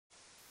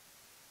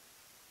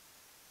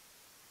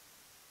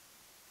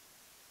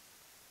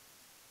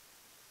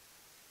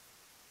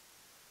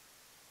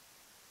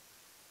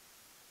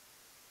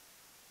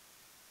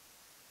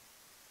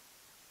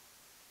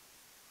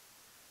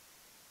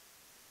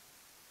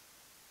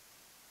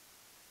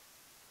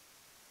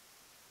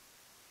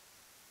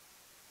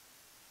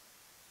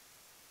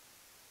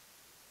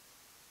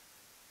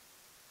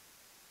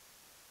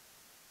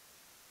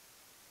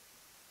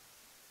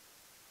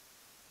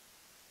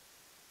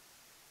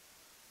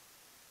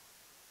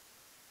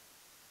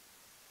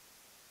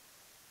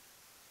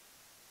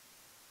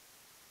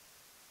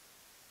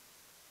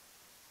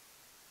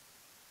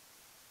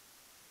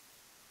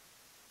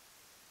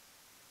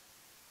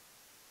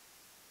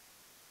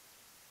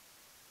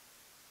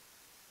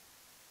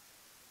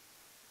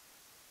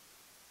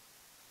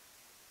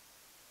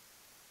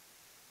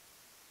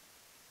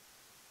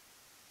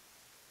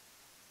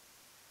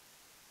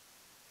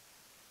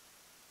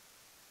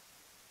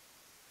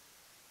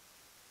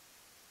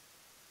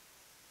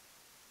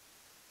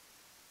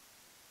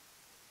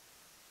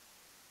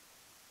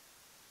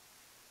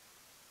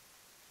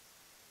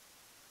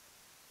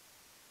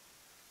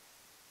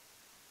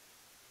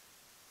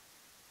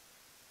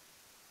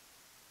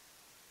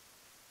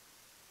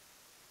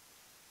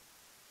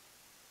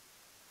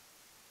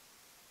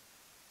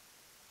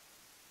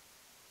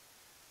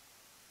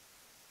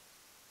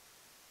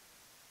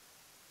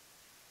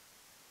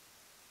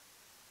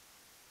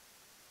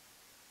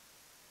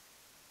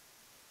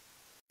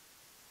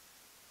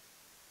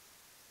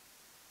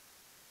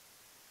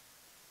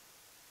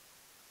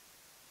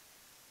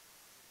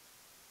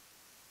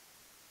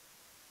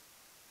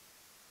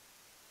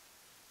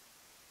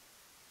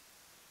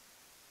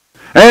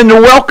And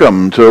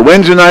welcome to a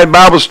Wednesday night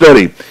Bible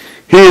study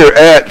here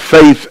at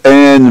Faith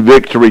and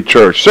Victory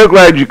Church. So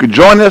glad you could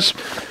join us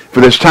for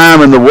this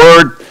time in the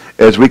Word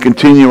as we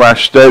continue our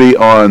study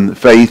on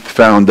faith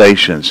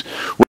foundations.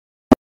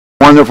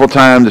 Wonderful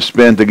time to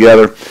spend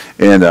together,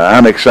 and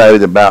I'm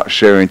excited about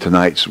sharing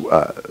tonight's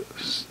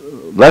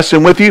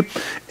lesson with you.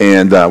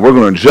 And we're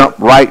going to jump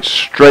right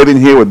straight in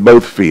here with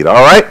both feet,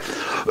 all right?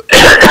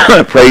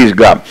 Praise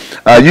God.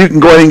 You can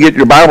go ahead and get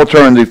your Bible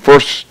turned to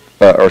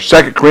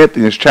 2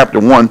 Corinthians chapter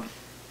 1.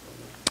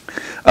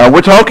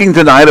 We're talking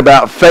tonight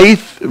about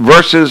faith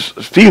versus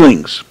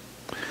feelings.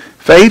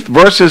 Faith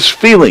versus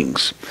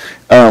feelings.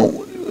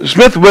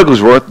 Smith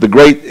Wigglesworth, the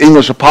great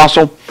English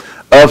apostle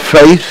of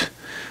faith,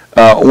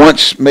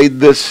 once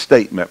made this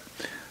statement: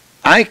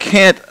 I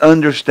can't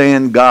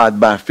understand God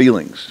by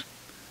feelings.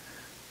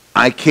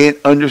 I can't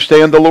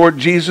understand the Lord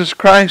Jesus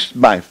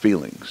Christ by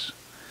feelings.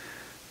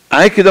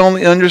 I could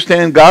only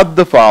understand God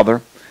the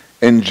Father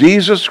and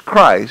Jesus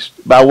Christ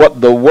by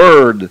what the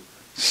Word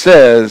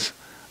says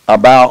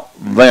about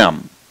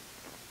them.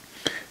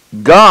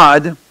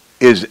 God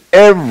is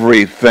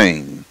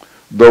everything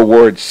the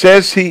Word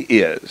says He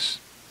is.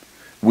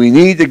 We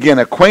need to get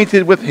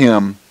acquainted with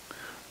Him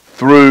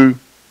through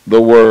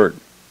the Word.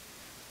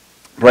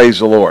 Praise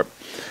the Lord.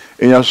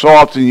 So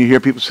often you hear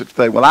people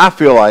say, well, I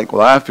feel like.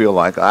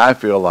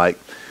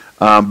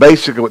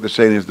 Basically what they're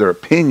saying is their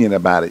opinion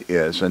about it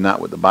is, and not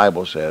what the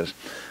Bible says.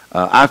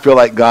 I feel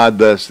like God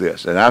does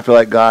this, and I feel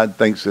like God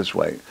thinks this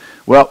way.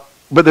 Well,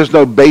 but there's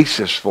no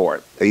basis for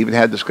it. I even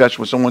had a discussion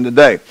with someone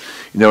today,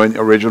 in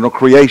original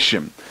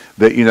creation,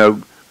 that,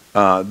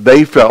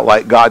 they felt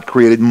like God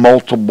created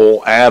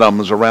multiple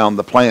atoms around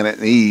the planet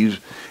and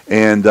Eve,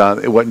 and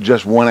it wasn't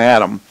just one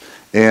atom.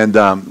 And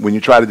when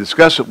you try to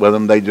discuss it with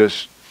them, they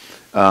just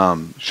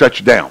shut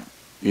you down.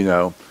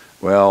 We're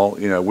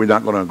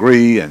not going to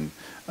agree, and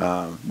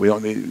we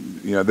don't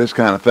need, this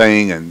kind of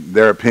thing, and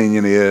their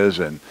opinion is,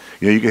 and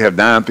you could have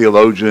 9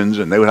 theologians,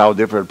 and they would have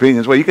different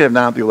opinions. Well, you could have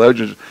 9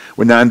 theologians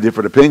with 9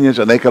 different opinions,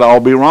 and they could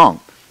all be wrong.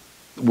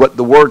 What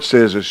the Word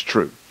says is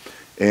true.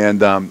 And,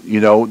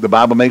 the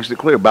Bible makes it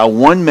clear. By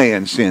one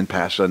man sin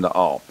passed unto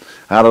all.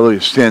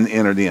 Hallelujah. Sin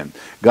entered in.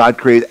 God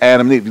created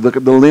Adam and Eve. If you look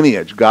at the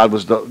lineage, God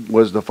was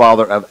the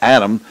father of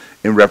Adam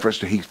in reference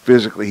to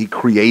He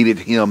created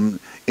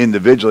him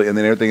individually, and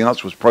then everything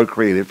else was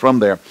procreated from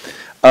there.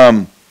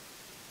 And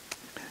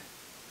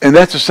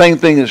that's the same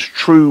thing is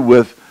true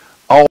with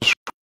all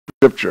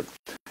Scripture.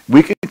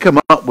 We can come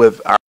up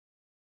with our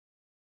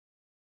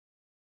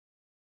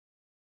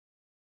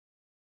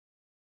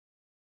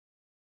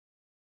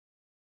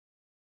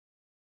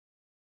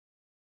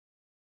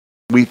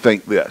we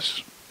think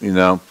this,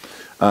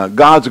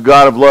 God's a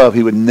God of love.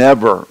 He would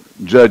never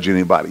judge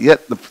anybody.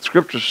 Yet the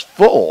Scripture's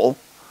full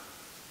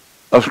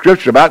of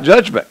Scripture about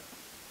judgment.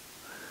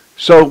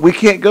 So we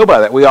can't go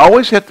by that. We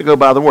always have to go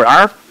by the Word.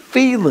 Our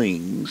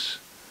feelings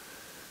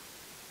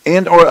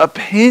and or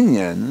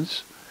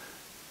opinions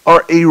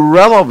are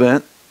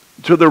irrelevant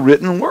to the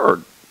written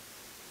Word.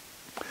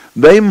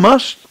 They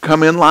must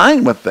come in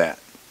line with that.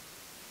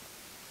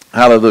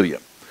 Hallelujah.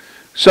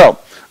 So,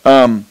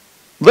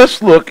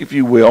 let's look, if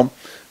you will,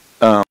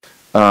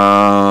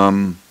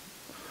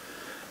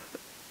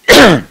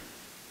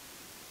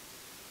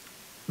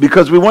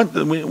 because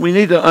we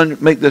need to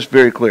make this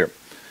very clear.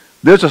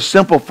 There's a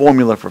simple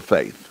formula for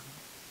faith.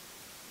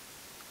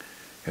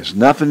 It has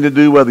nothing to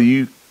do whether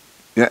you...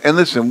 and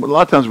listen, a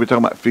lot of times we're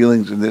talking about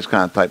feelings in this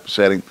kind of type of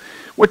setting.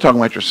 We're talking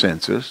about your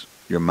senses,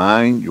 your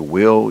mind, your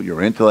will,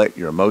 your intellect,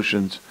 your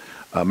emotions,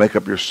 make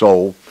up your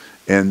soul.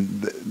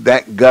 And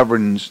that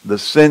governs the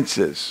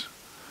senses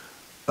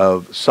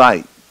of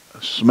sight,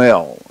 of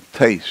smell, of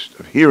taste,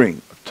 of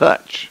hearing, of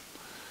touch.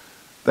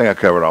 I think I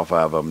covered all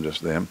 5 of them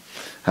just then.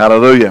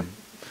 Hallelujah.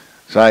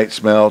 Sight,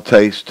 smell,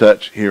 taste,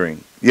 touch,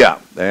 hearing. Yeah,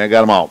 I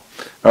got them all.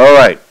 All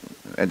right.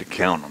 I had to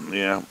count them.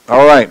 Yeah.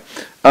 All right.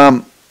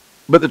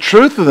 But the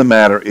truth of the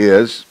matter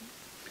is,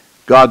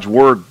 God's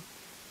Word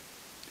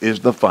is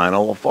the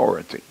final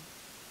authority.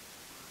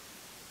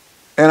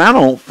 And I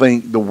don't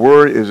think the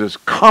Word is as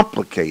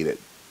complicated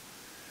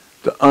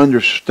to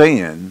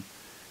understand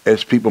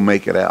as people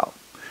make it out.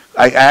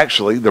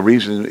 Actually, the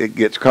reason it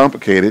gets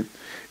complicated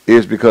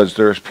is because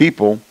there's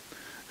people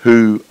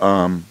who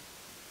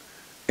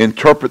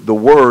interpret the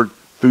Word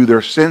through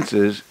their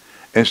senses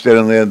instead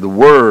of letting the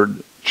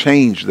Word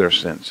change their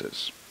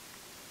senses.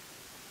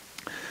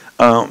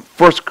 2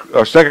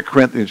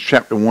 Corinthians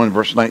chapter 1,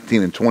 verse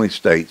 19 and 20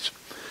 states,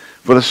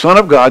 "For the Son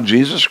of God,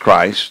 Jesus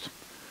Christ,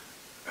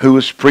 who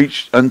was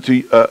preached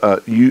unto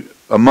you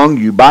among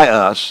you by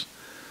us,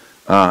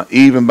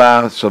 even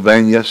by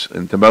Silvanus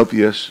and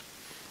Timotheus,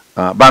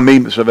 by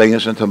me,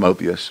 Silvanus and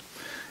Timotheus,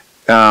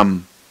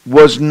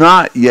 was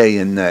not yea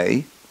and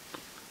nay,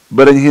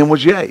 but in him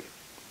was yea.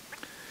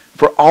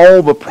 For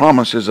all the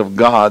promises of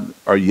God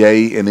are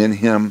yea, and in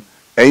him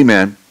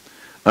amen,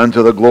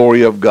 unto the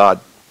glory of God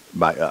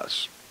by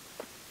us."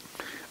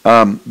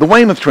 The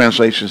Weymouth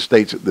translation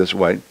states it this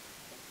way: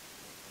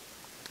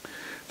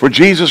 "For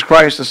Jesus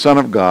Christ, the Son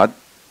of God,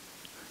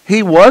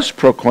 he was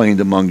proclaimed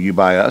among you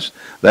by us.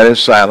 That is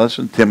Silas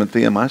and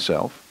Timothy and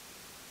myself.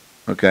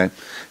 Okay,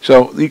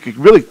 so you could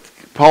really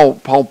Paul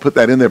put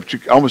that in there, but you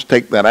could almost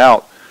take that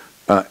out,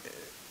 and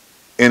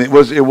it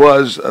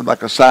was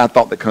like a side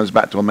thought that comes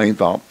back to a main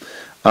thought.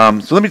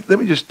 So let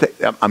me just take.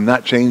 I'm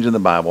not changing the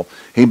Bible.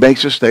 He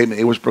makes a statement.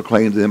 It was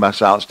proclaimed to him by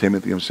Silas,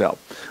 Timothy himself.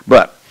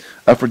 But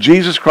for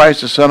Jesus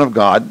Christ, the Son of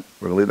God,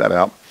 we're going to leave that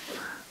out.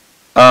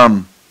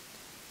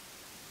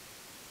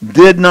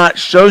 Did not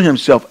show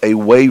himself a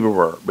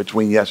waverer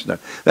between yes and no.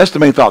 That's the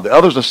main thought. The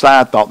other's a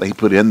side thought that he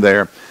put in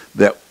there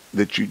that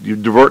you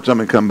divert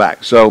some and come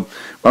back. So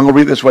I'm going to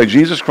read it this way.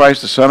 Jesus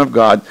Christ, the Son of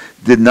God,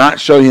 did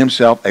not show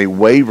himself a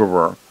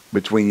waverer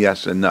between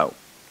yes and no.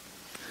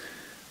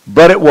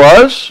 But it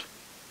was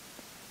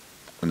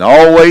and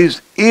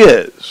always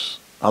is.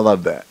 I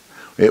love that.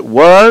 It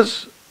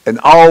was and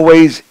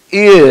always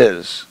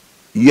is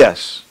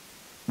yes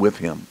with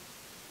him.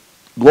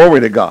 Glory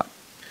to God.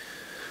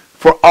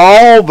 For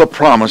all the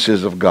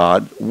promises of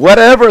God,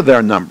 whatever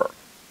their number,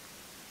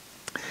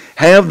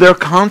 have their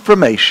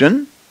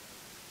confirmation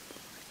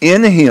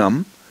in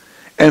him,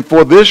 and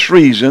for this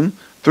reason,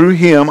 through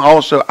him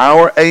also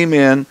our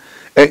amen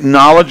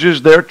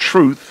acknowledges their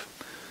truth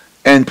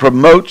and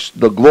promotes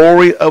the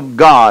glory of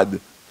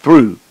God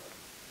through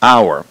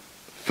our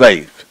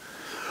faith.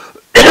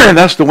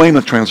 That's the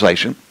Weymouth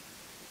translation.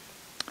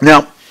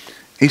 Now,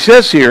 he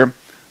says here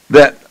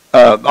that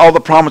all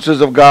the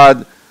promises of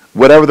God,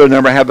 whatever their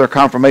number, have their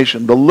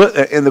confirmation.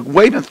 In the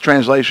Weymouth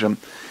translation,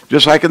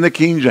 just like in the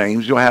King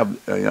James, you'll have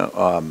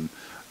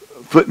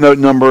footnote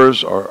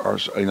numbers or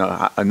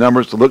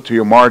numbers to look to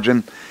your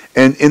margin.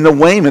 And in the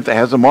Weymouth, it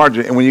has a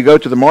margin. And when you go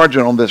to the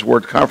margin on this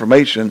word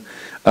confirmation,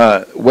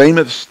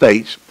 Weymouth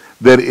states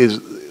that it is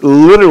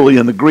literally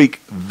in the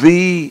Greek,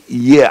 the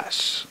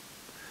yes.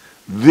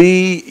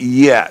 The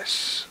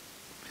yes.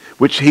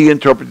 Which he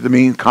interpreted to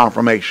mean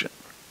confirmation.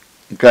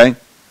 Okay?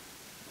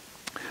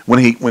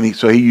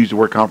 So he used the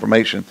word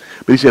confirmation.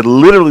 But he said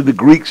literally the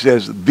Greek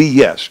says the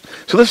yes.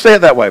 So let's say it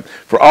that way.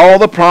 For all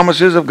the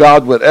promises of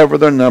God, whatever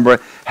their number,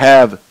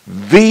 have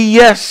the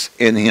yes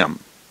in him.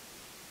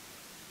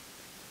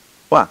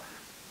 Wow.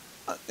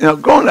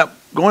 Growing up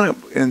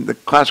in the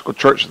classical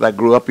church that I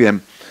grew up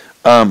in,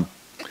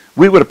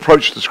 we would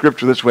approach the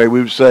scripture this way.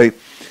 We would say,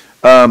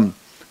 God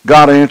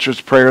answers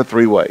prayer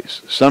three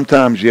ways.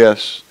 Sometimes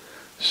yes,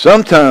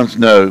 sometimes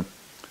no,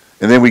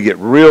 and then we get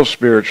real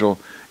spiritual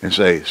and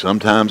say,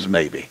 sometimes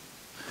maybe.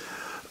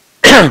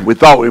 We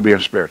thought we'd be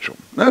spiritual.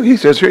 No, he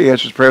says here he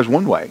answers prayers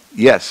one way.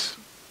 Yes.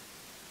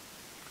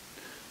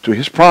 To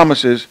his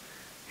promises,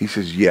 he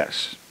says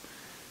yes.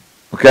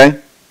 Okay?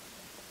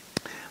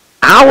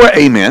 Our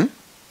amen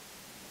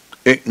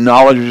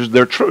acknowledges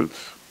their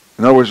truth.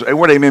 In other words, the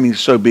word amen means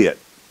so be it.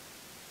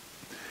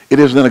 It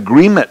is an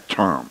agreement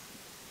term.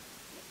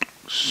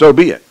 So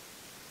be it.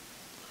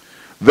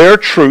 Their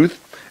truth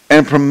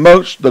and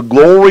promotes the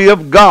glory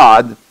of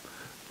God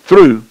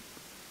through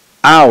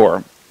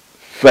our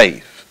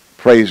faith.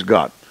 Praise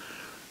God.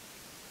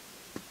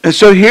 And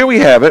so here we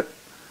have it,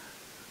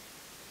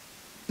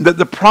 that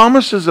the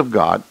promises of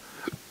God,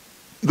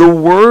 the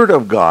Word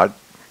of God,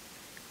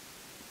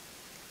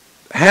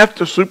 have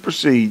to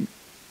supersede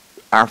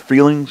our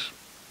feelings,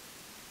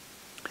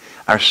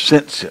 our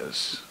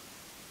senses.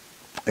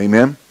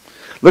 Amen?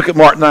 Look at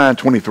Mark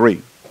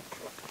 9:23.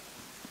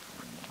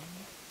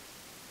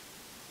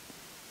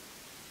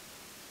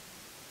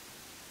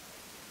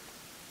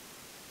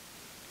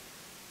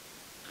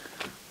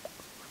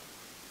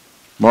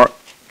 Mark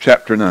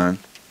chapter 9.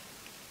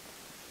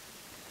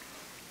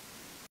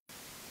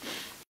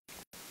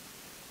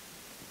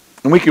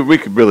 And we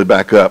could really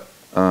back up.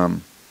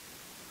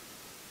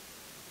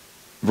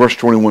 Verse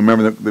 21,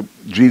 remember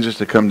Jesus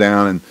had come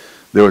down and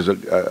there was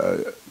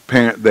a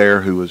parent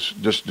there who was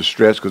just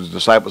distressed because the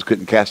disciples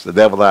couldn't cast the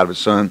devil out of his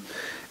son.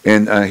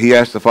 And he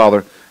asked the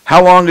father,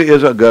 how long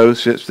is it ago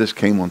since this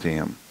came unto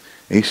him?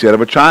 And he said,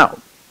 of a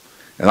child.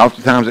 And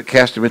oftentimes it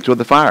cast him into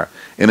the fire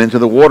and into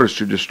the waters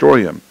to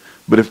destroy him.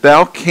 But if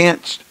thou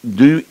canst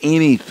do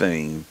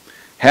anything,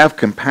 have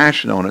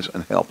compassion on us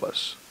and help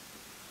us.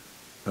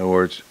 In other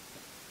words,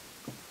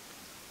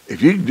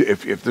 if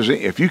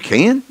you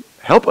can,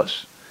 help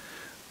us.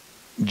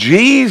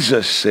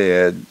 Jesus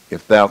said,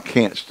 if thou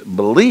canst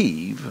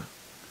believe,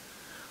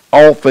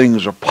 all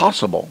things are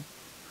possible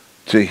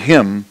to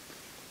him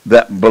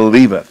that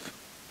believeth.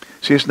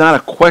 See, it's not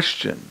a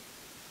question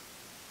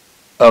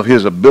of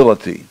his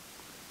ability,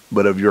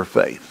 but of your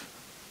faith.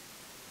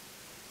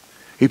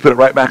 He put it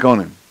right back on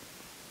him.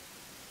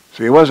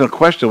 So it wasn't a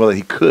question of whether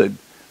he could.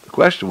 The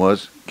question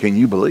was, can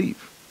you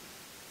believe?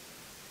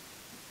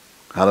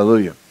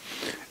 Hallelujah.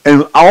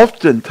 And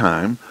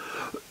oftentimes,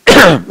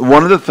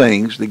 one of the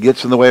things that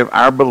gets in the way of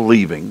our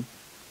believing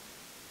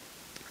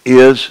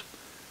is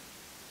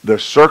the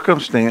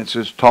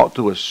circumstances talk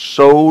to us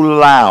so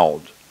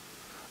loud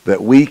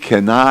that we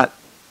cannot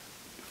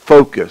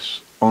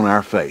focus on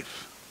our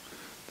faith.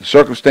 The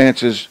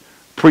circumstances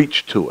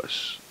preach to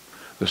us.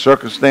 The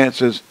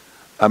circumstances,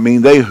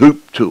 they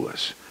hoop to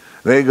us.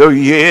 They go,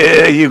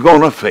 yeah, you're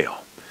going to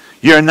fail.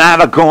 You're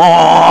not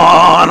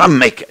going to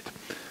make it.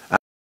 I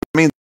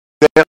mean,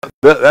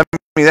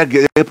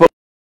 they put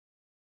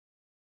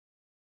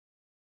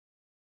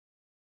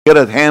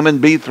a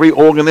Hammond B3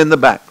 organ in the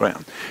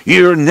background.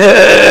 You're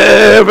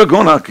never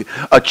going to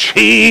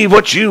achieve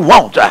what you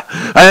want.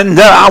 And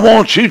I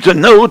want you to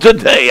know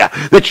today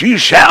that you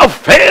shall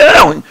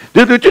fail.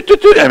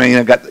 I mean,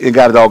 it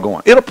got it all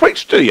going. It'll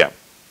preach to you.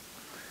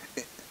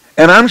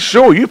 And I'm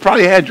sure you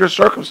probably had your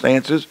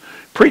circumstances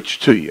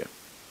preached to you.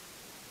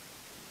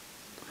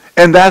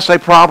 And that's a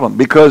problem,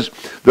 because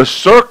the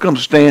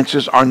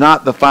circumstances are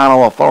not the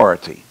final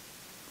authority.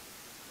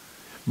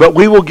 But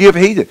we will give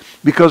heed.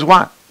 Because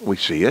why? We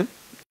see it.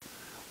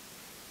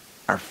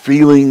 Our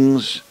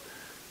feelings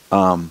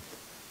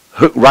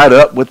hook right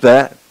up with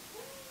that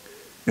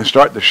and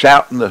start to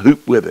shout and to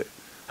hoop with it.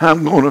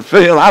 I'm going to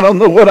fail. I don't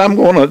know what I'm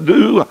going to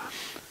do.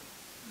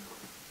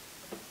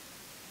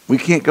 We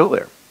can't go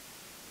there.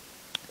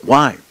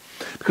 Why?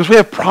 Because we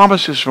have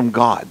promises from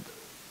God.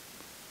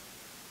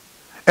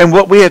 And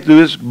what we have to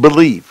do is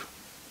believe.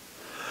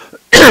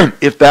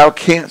 If thou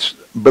canst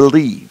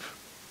believe.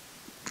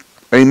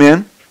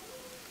 Amen?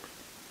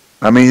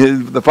 I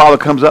mean, the Father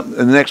comes up in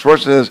the next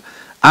verse and says,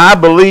 I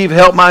believe,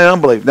 help my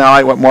unbelief. Now, I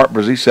like what Mark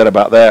Brzee said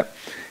about that.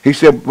 He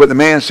said, what the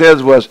man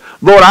says was,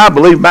 Lord, I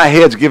believe, my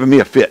head's giving me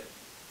a fit.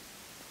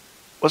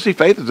 Well, see,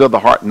 faith is of the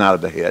heart, not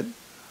of the head.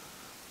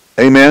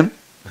 Amen?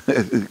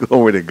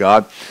 Glory to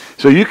God.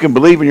 So you can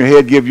believe in your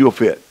head, give you a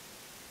fit.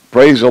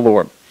 Praise the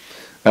Lord.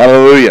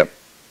 Hallelujah.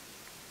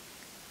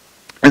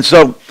 And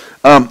so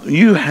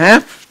you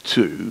have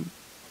to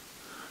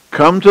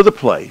come to the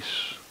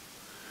place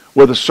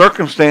where the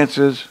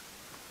circumstances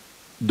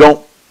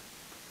don't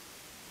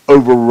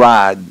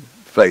override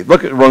faith.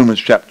 Look at Romans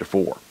chapter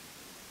 4.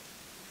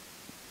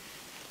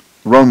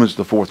 Romans,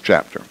 the 4th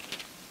chapter.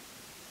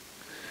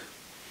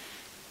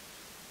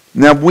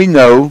 Now we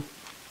know,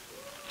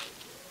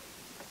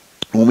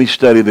 when we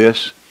study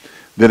this,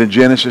 that in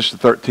Genesis, the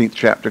 13th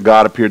chapter,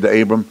 God appeared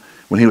to Abram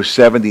when he was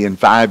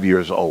 75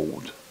 years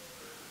old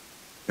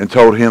and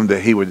told him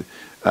that he would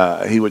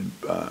have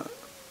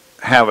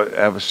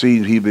a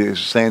seed. He'd be the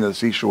sand of the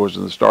seashores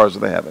and the stars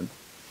of the heaven.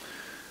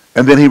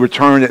 And then he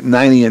returned at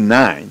 90 and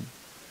 9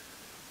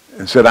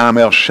 and said, I'm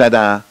El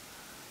Shaddai.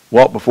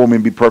 Walk before me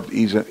and be perfect,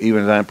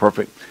 even as I am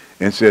perfect.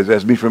 And says,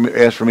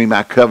 as for me,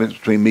 my covenant's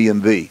between me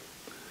and thee.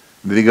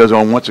 And then he goes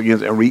on once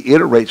again and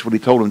reiterates what he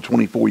told him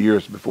 24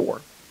 years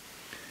before.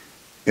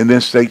 And then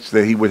states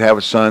that he would have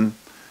a son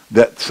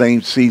that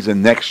same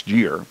season next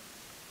year.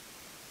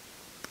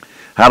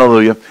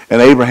 Hallelujah. And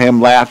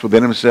Abraham laughed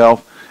within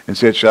himself and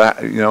said,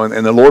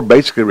 and the Lord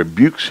basically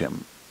rebukes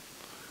him.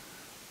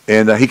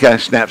 And he kind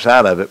of snaps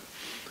out of it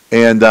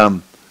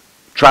and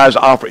tries to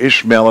offer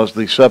Ishmael as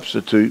the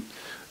substitute.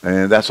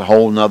 And that's a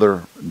whole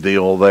nother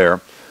deal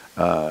there.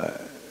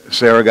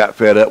 Sarah got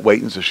fed up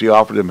waiting, so she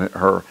offered him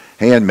her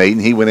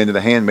handmaiden. He went into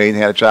the handmaiden,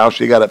 had a child.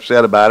 She got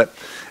upset about it.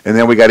 And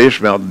then we got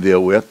Ishmael to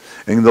deal with.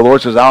 And the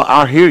Lord says,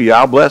 I'll hear you.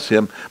 I'll bless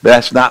him.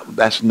 But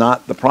that's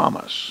not the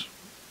promise.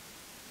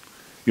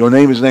 Your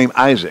name is named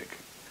Isaac.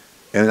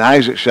 And in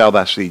Isaac shall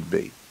thy seed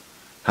be.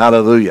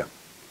 Hallelujah.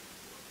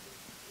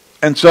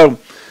 And so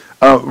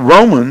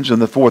Romans in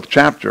the 4th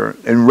chapter,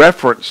 in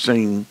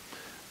referencing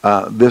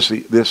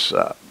this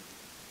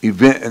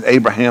event in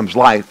Abraham's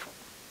life,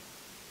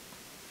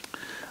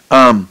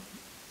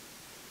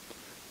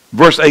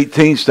 verse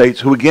 18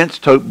 states, who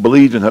against hope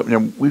believed in hope.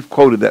 Now, we've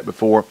quoted that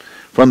before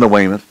from the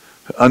Weymouth.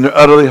 Under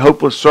utterly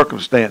hopeless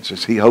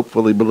circumstances, he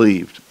hopefully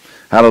believed.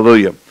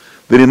 Hallelujah.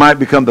 That he might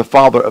become the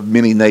father of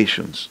many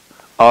nations,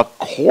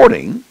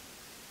 according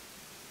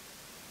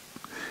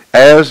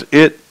as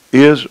it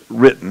is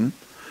written,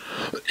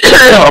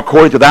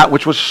 according to that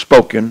which was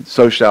spoken,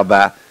 so shall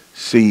thy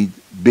seed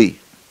be.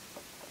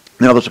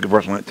 Now let's look at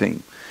verse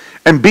 19.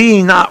 And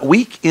being not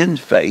weak in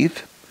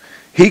faith,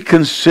 he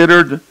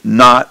considered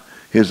not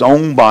his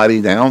own body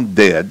now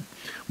dead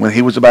when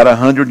he was about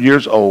 100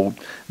 years old,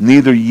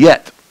 neither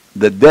yet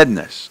the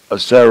deadness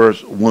of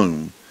Sarah's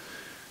womb.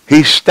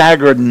 He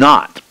staggered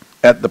not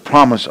at the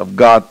promise of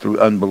God through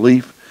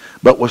unbelief,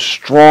 but was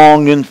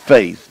strong in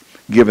faith,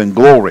 giving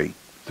glory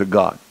to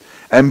God,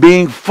 and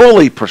being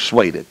fully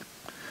persuaded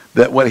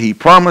that what he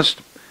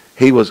promised,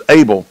 he was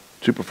able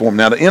to perform.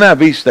 Now the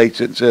NIV states,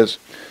 it says,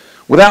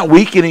 without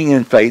weakening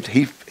in faith,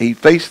 he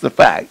faced the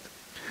fact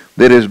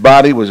that his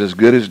body was as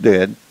good as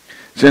dead,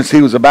 since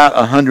he was about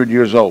 100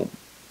 years old,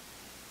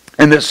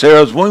 and that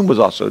Sarah's womb was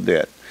also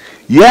dead.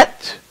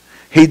 Yet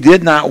he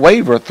did not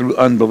waver through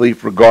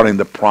unbelief regarding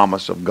the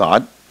promise of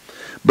God,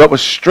 but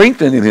was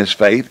strengthened in his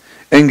faith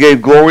and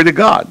gave glory to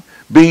God,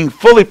 being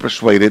fully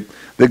persuaded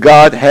that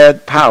God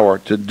had power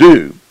to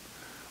do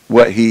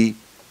what he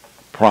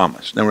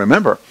promised. Now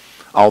remember,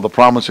 all the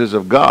promises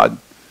of God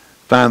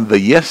find the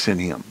yes in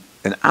him,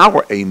 and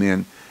our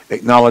amen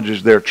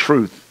acknowledges their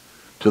truth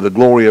to the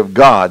glory of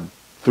God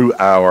through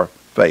our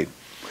faith.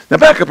 Now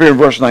back up here in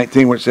verse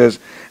 19 where it says,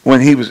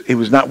 when he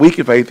was not weak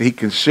in faith, he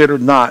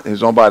considered not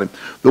his own body.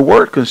 The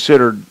word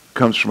considered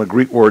comes from a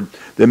Greek word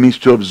that means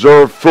to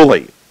observe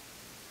fully.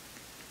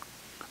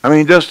 I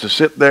mean, just to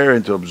sit there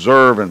and to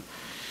observe.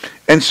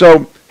 And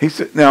so he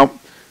said, now,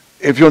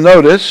 if you'll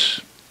notice,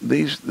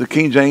 the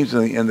King James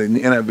and the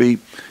NIV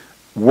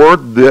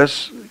word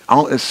this,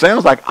 it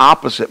sounds like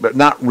opposite, but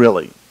not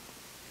really.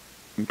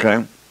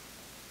 Okay?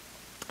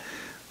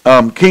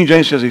 King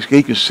James says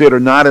he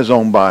considered not his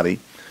own body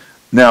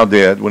now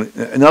dead.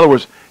 In other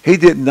words, he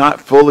did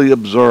not fully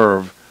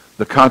observe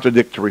the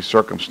contradictory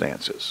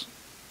circumstances.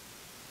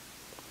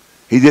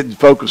 He didn't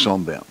focus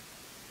on them.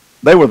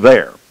 They were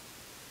there.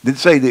 Didn't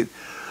say,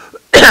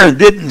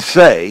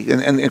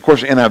 and of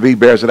course the NIV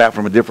bears it out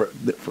from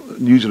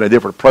using a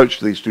different approach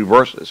to these two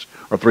verses,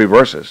 or three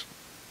verses,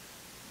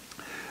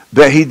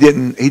 that he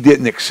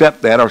didn't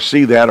accept that or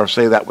see that or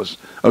say that was,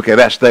 okay,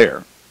 that's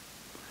there.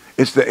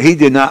 It's that he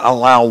did not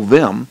allow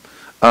them,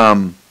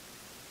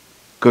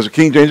 because the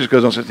King James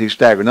goes on, since he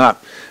staggered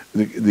not.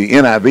 The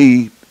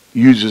NIV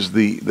uses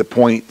the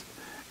point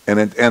and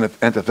an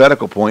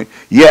antithetical point,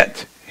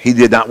 yet he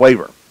did not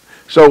waver.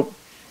 So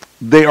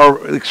they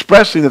are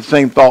expressing the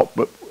same thought,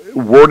 but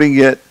wording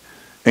it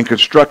and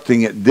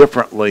constructing it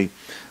differently,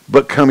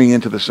 but coming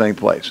into the same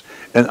place.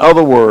 In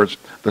other words,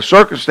 the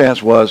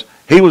circumstance was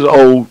he was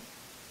old.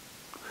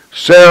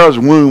 Sarah's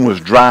womb was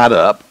dried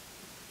up.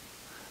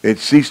 It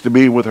ceased to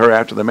be with her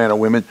after the manner of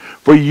women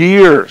for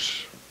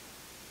years.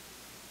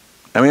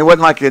 I mean, it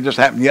wasn't like it just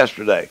happened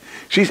yesterday.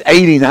 She's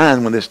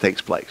 89 when this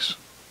takes place.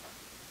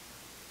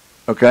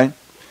 Okay?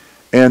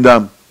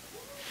 And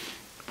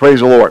praise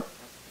the Lord.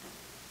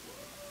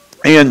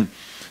 And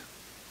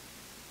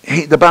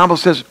the Bible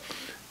says,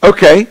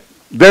 okay,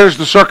 there's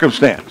the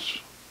circumstance.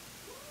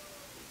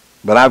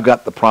 But I've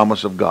got the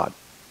promise of God.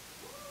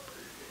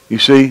 You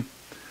see,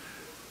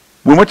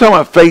 when we're talking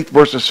about faith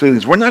versus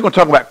feelings, we're not going to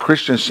talk about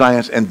Christian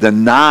Science and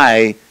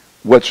deny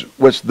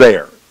what's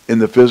there in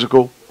the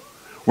physical.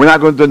 We're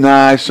not going to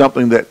deny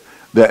something that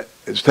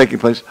is taking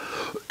place.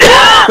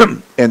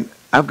 And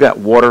I've got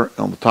water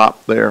on the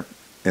top there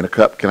in a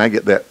cup. Can I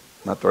get that?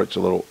 My throat's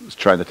it's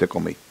trying to tickle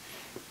me.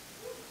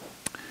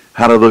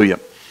 Hallelujah.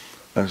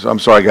 I'm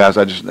sorry, guys.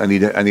 I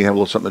need to have a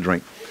little something to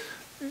drink.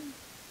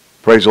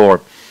 Praise the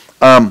Lord.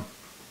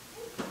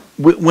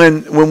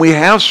 When we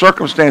have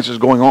circumstances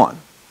going on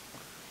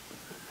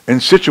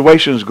and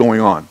situations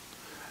going on,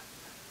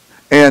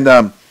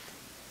 and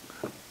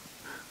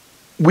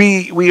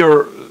we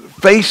are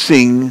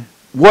facing,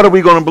 what are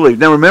we going to believe?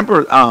 Now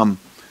remember,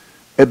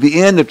 at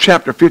the end of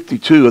chapter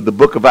 52 of the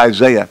book of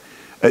Isaiah,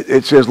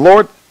 it says,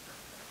 Lord,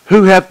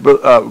 who hath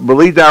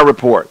believed our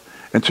report?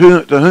 And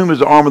to whom is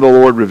the arm of the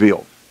Lord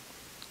revealed?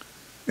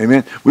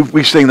 Amen.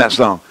 We sing that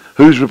song.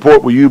 Whose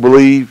report will you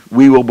believe?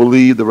 We will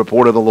believe the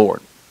report of the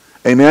Lord.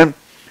 Amen.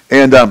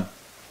 And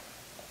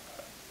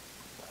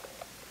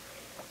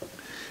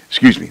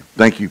excuse me.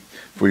 Thank you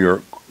for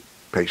your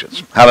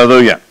patience.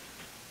 Hallelujah.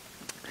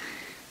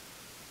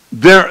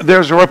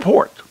 There's a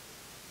report.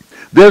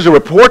 There's a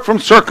report from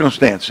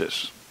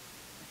circumstances.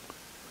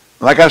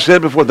 Like I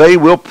said before, they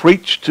will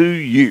preach to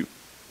you.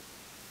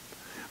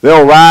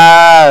 They'll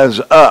rise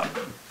up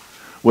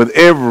with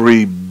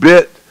every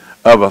bit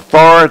of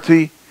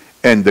authority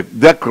and the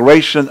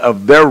declaration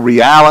of their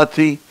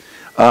reality,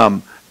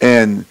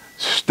 and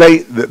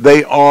state that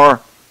they are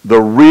the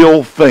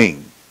real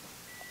thing.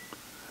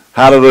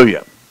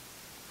 Hallelujah.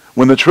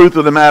 When the truth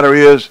of the matter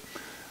is,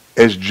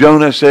 as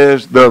Jonah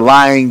says, they're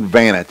lying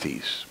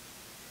vanities.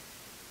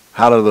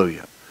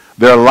 Hallelujah.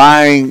 They're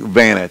lying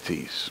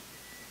vanities.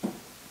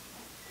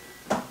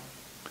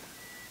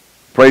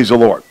 Praise the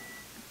Lord.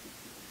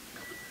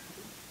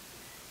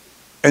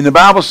 And the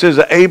Bible says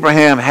that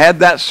Abraham had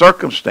that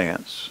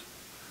circumstance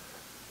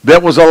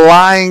that was a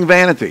lying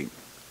vanity.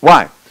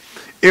 Why?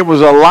 It was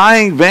a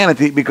lying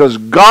vanity because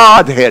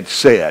God had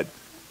said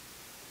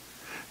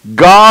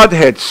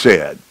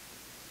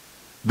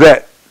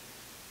that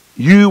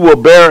you will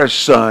bear a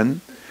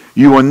son,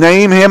 you will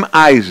name him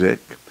Isaac,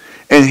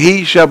 and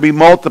he shall be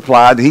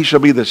multiplied, he shall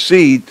be the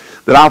seed,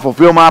 that I'll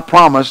fulfill my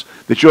promise,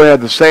 that you'll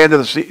have the sand of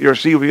the sea, your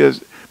seed will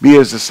be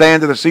as the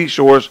sand of the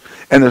seashores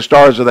and the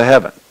stars of the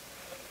heaven.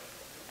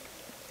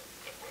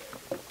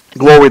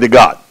 Glory to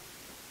God.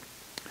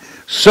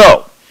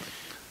 So,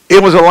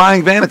 it was a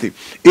lying vanity.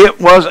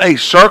 It was a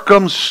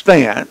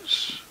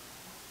circumstance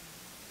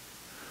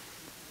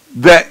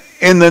that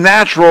in the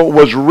natural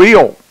was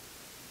real.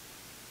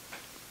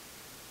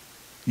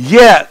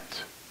 Yet,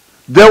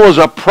 there was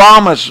a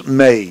promise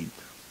made.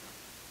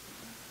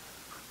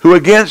 Who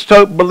against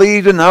hope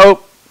believed in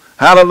hope,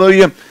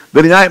 hallelujah,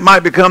 that he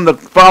might become the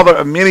father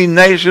of many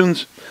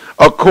nations,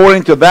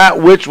 according to that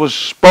which was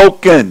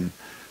spoken,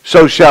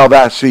 so shall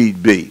thy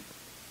seed be.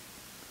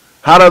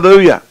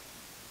 Hallelujah.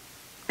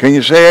 Can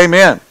you say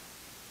amen?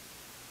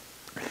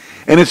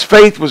 And his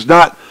faith was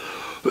not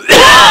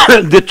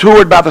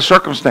detoured by the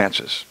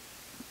circumstances.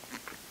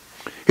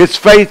 His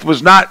faith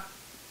was not,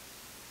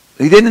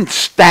 he didn't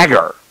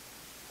stagger.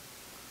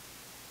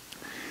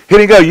 He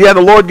didn't go, yeah,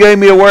 the Lord gave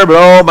me a word, but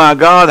oh my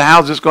God,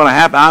 how's this going to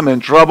happen? I'm in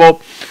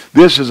trouble.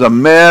 This is a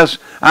mess.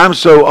 I'm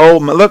so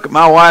old. Look at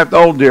my wife.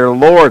 Oh, dear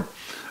Lord.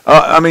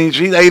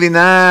 She's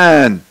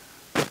 89.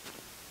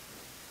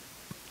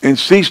 and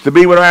cease to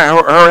be with her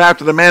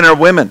after the manner of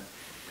women.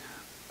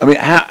 I mean,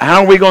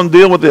 how are we going to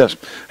deal with this?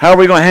 How are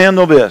we going to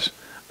handle this?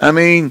 I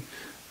mean,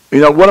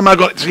 what am I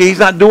going to... See, he's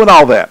not doing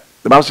all that.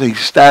 The Bible says he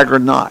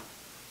staggered not.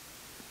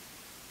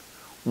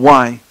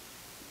 Why?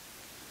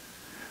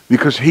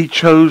 Because he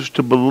chose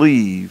to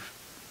believe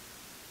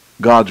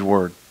God's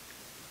word.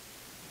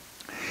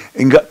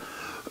 And God,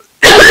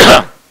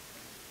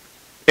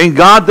 and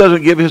God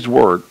doesn't give his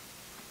word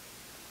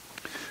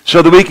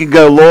so that we can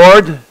go,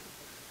 Lord,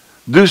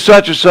 do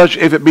such and such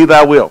if it be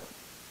thy will.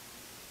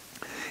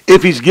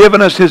 If he's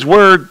given us his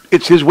word,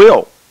 it's his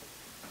will.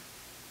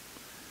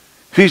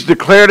 If he's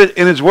declared it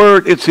in his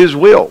word, it's his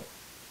will.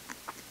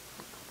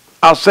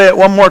 I'll say it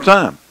one more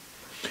time.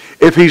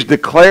 If he's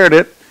declared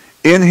it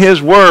in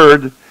his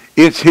word,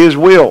 it's his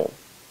will.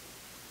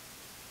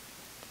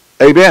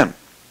 Amen.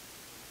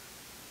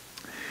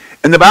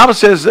 And the Bible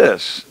says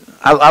this.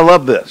 I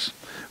love this.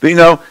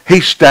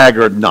 He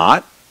staggered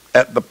not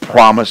at the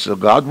promise of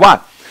God. Why?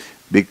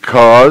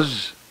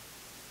 Because,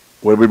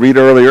 what we read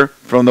earlier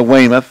from the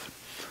Weymouth,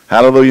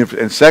 hallelujah,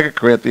 in 2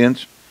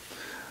 Corinthians,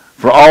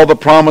 for all the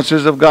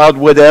promises of God,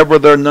 whatever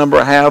their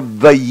number,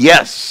 have the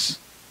yes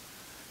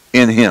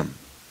in him.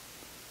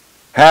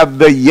 Have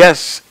the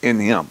yes in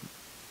him.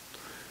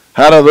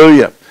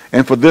 Hallelujah.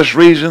 And for this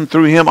reason,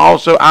 through him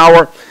also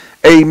our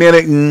amen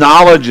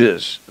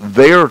acknowledges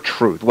their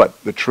truth.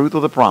 What? The truth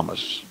of the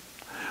promise.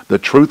 The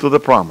truth of the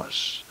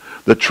promise.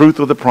 The truth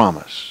of the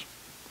promise.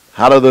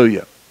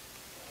 Hallelujah.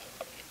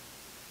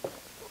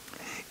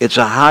 It's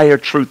a higher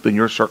truth than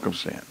your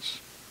circumstance.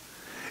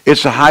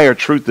 It's a higher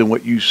truth than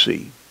what you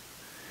see.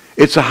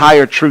 It's a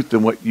higher truth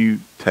than what you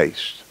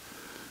taste.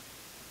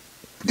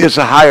 It's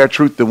a higher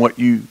truth than what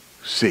you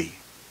see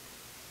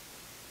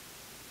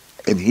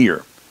and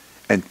hear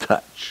and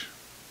touch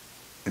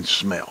and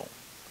smell.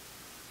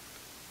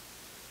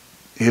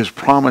 His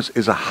promise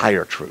is a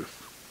higher truth.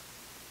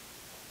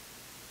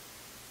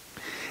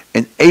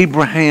 And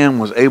Abraham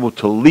was able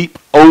to leap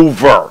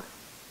over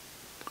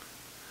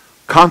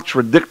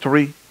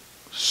contradictory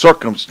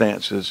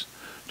circumstances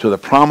to the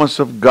promise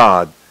of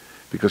God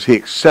because he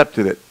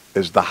accepted it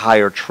as the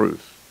higher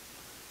truth.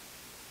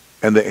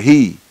 And that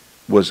he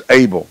was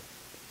able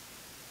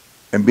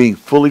and being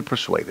fully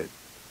persuaded.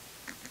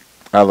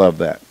 I love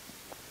that.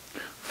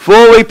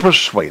 Fully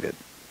persuaded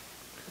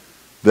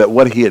that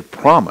what he had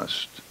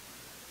promised,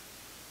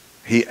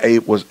 he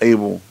was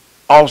able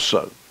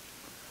also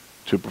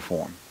to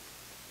perform.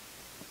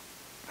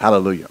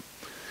 Hallelujah.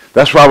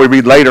 That's why we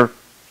read later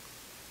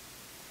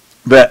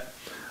that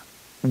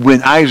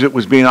when Isaac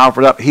was being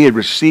offered up, he had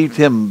received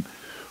him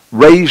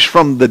raised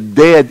from the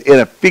dead in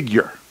a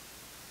figure.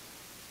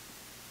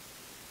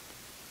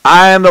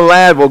 I and the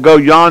lad will go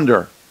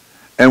yonder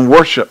and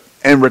worship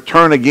and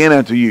return again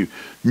unto you.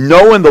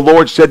 Knowing the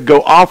Lord said,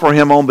 go offer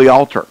him on the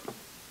altar.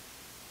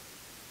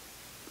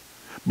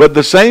 But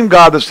the same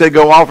God that said,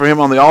 go offer him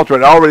on the altar,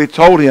 had already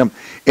told him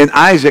in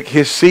Isaac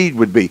his seed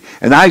would be.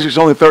 And Isaac's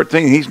only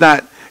 13. He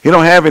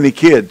don't have any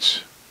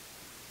kids.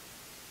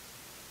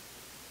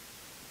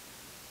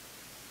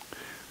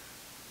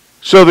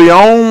 So the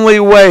only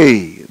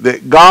way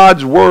that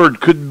God's word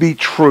could be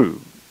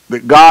true,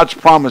 that God's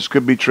promise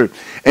could be true,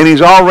 and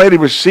he's already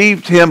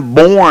received him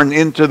born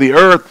into the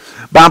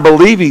earth by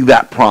believing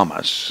that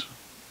promise,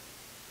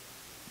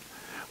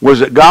 was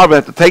that God would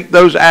have to take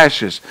those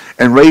ashes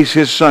and raise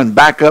his son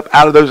back up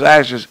out of those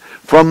ashes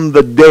from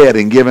the dead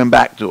and give him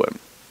back to him.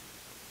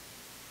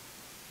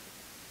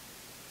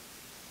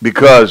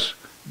 Because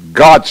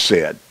God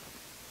said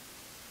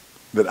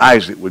that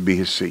Isaac would be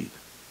his seed.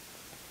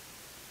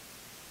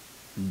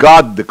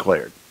 God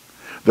declared.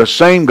 The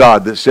same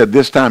God that said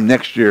this time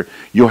next year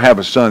you'll have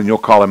a son and you'll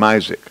call him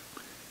Isaac.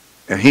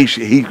 And he's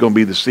going to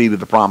be the seed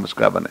of the promised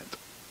covenant.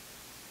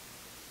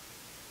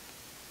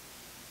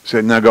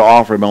 Said, now go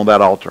offer him on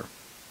that altar.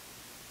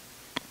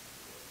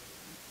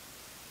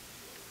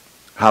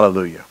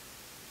 Hallelujah.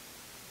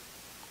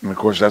 And of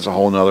course that's a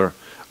whole other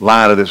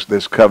line of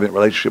this covenant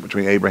relationship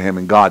between Abraham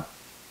and God.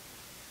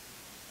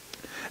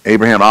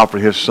 Abraham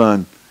offered his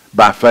son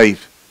by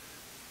faith,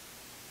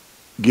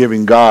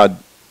 giving God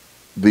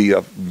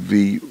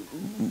the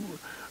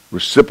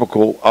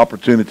reciprocal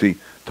opportunity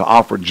to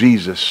offer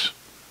Jesus.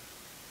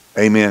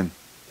 Amen.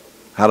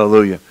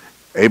 Hallelujah.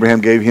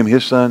 Abraham gave him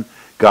his son.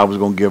 God was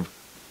going to give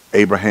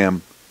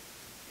Abraham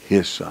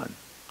his son.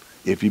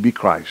 If he be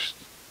Christ,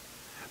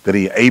 that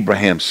he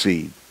Abraham's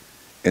seed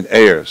and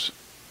heirs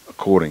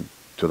according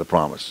to the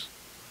promise.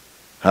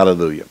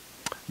 Hallelujah.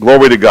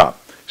 Glory to God.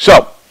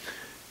 So,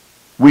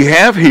 we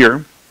have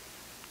here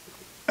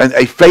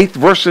a faith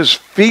versus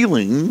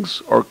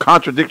feelings, or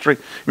contradictory.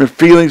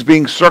 Feelings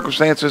being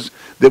circumstances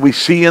that we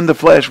see in the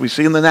flesh, we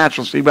see in the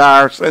natural, see by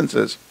our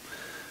senses,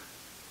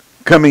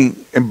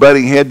 coming and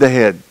butting head to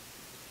head.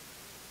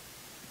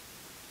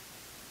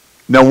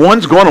 Now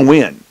one's going to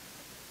win.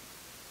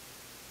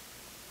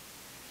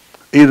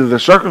 Either the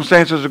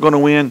circumstances are going to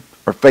win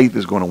or faith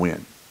is going to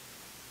win.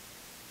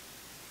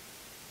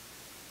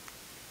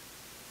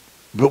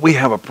 But we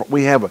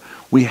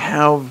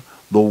have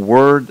the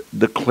word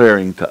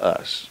declaring to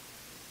us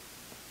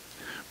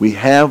We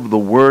have the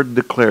Word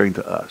declaring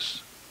to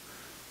us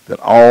that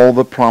all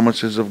the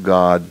promises of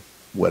God,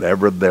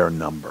 whatever their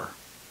number,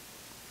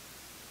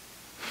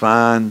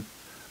 find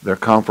their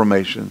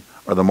confirmation,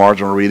 or the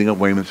marginal reading of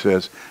Weymouth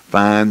says,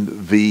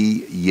 find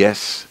the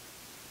yes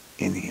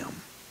in him.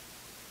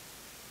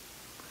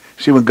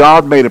 See, when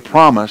God made a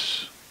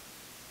promise,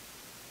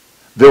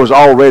 there was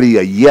already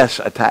a yes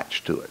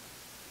attached to it.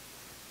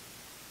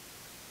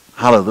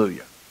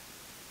 Hallelujah.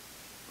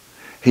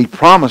 He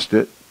promised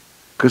it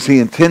because he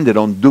intended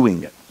on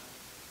doing it.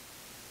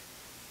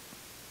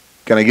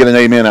 Can I get an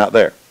amen out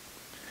there?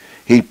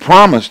 He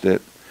promised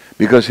it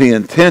because he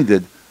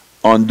intended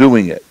on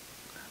doing it.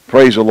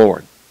 Praise the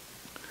Lord.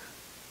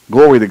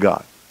 Glory to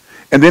God.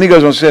 And then he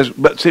goes on and says,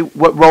 but see,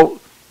 what role?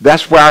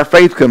 That's where our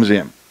faith comes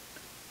in.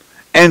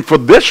 And for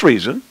this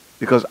reason,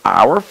 because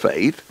our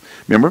faith,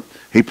 remember,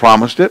 he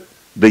promised it.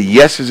 The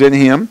yes is in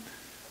him.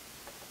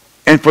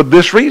 And for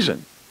this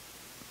reason.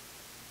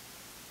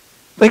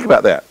 Think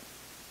about that.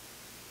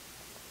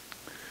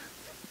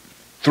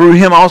 Through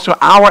him also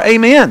our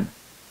amen.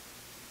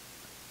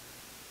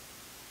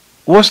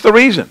 What's the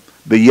reason?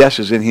 The yes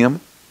is in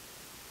him.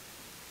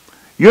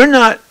 You're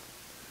not,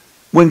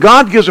 when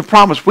God gives a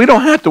promise, we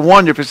don't have to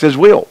wonder if it's his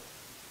will.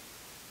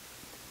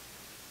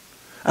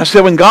 I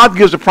said when God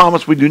gives a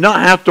promise, we do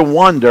not have to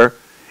wonder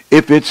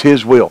if it's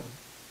his will.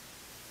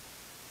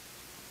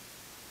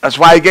 That's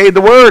why he gave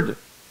the word.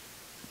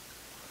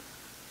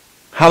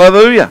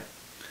 Hallelujah.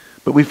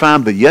 But we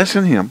find the yes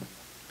in him.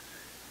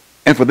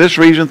 And for this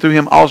reason, through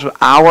him also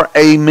our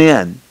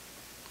amen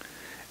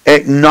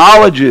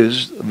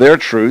acknowledges their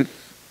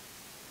truth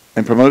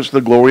and promotes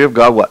the glory of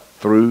God. What?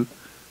 Through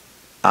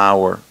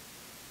our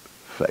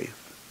faith.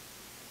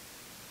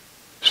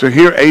 So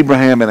here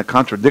Abraham in a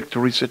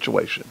contradictory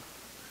situation.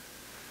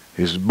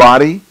 His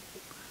body,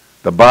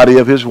 the body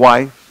of his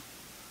wife,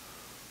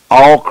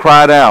 all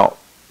cried out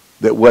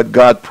that what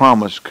God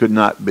promised could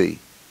not be.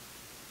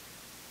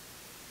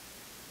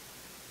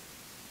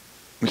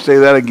 Let me say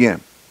that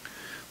again.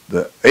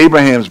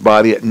 Abraham's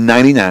body at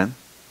 99,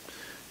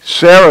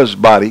 Sarah's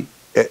body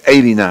at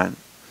 89,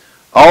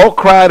 all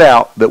cried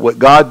out that what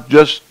God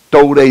just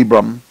told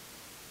Abram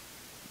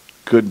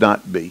could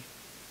not be.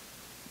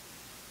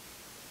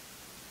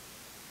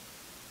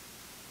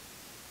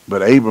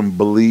 But Abram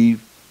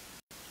believed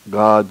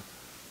God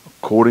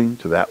according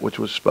to that which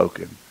was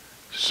spoken.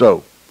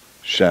 So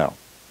shall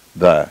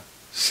thy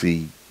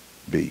seed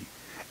be.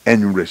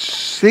 And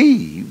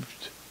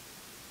received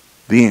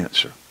the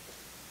answer.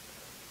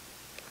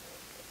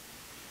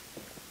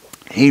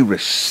 He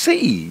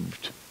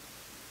received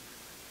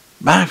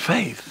by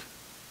faith.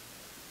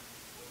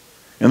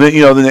 And then,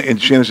 in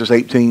Genesis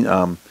 18,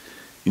 the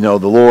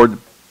Lord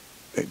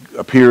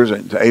appears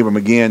to Abram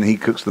again. He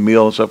cooks the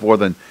meal and so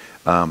forth, and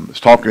is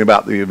talking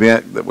about the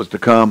event that was to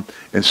come.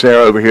 And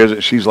Sarah overhears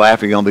it. She's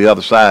laughing on the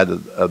other side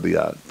of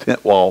the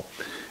tent wall.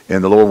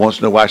 And the Lord wants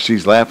to know why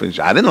she's laughing. She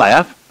said, I didn't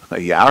laugh.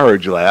 Yeah, I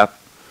heard you laugh.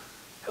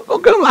 Go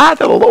lie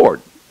to the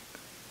Lord.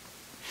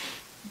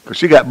 Because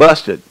she got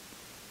busted.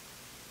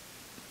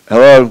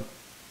 Hello?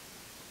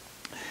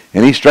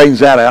 And he straightens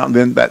that out.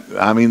 And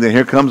then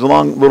here comes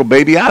along little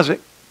baby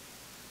Isaac.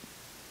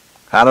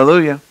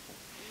 Hallelujah.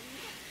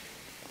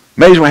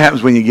 Amazing what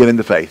happens when you get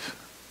into faith.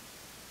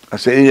 I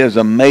say it is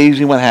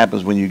amazing what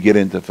happens when you get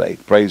into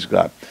faith. Praise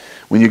God.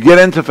 When you get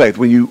into faith,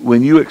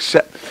 when you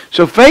accept.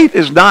 So faith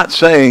is not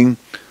saying,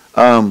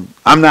 I'm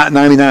not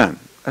 99.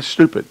 That's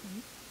stupid.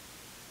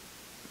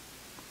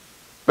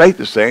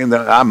 Faith is saying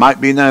that I might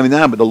be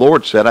 99, but the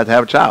Lord said I'd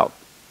have a child.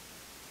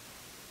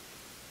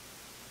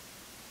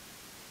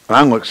 And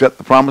I'm going to accept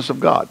the promise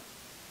of God.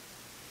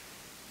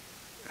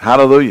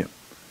 Hallelujah.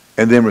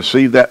 And then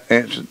receive that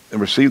answer and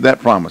receive that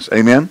promise.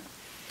 Amen.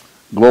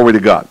 Glory to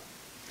God.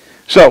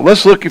 So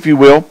let's look, if you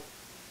will,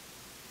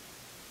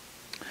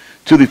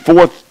 to the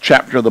 4th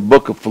chapter of the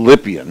book of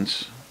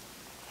Philippians.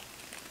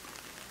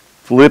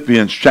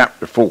 Philippians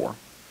chapter 4.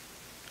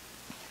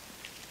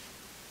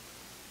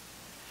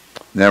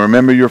 Now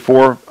remember your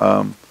 4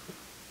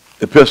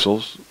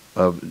 epistles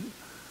of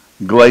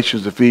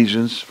Galatians,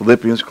 Ephesians,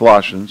 Philippians,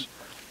 Colossians,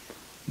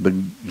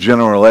 the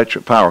General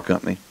Electric Power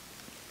Company.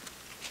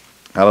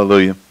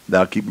 Hallelujah.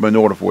 That'll keep them in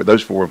order for you.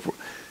 Those 4.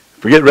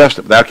 Forget the rest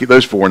of it. That'll keep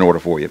those 4 in order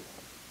for you.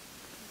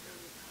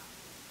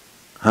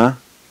 Huh?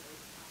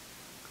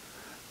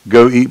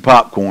 Go eat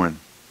popcorn.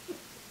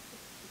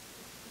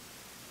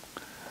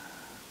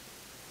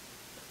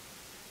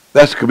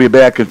 That could be a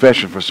bad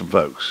confession for some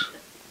folks.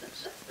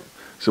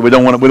 So we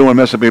don't want to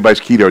mess up anybody's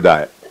keto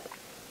diet.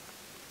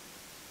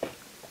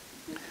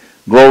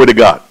 Glory to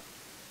God.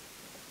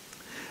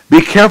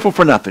 Be careful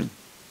for nothing,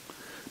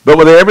 but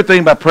with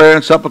everything by prayer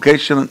and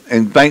supplication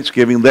and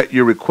thanksgiving, let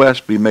your requests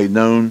be made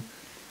known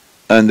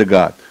unto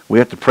God. We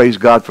have to praise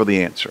God for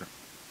the answer.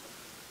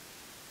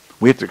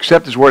 We have to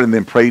accept his word and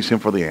then praise him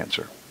for the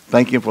answer.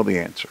 Thank him for the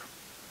answer.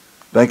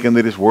 Thank him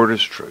that his word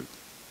is true.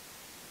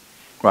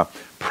 Well,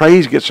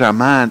 praise gets our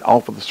mind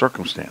off of the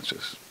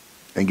circumstances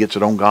and gets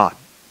it on God.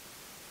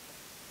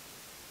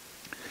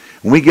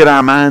 When we get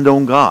our mind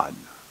on God,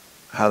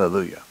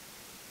 hallelujah,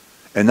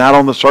 and not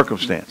on the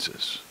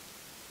circumstances.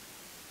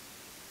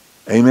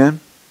 Amen?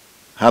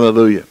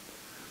 Hallelujah.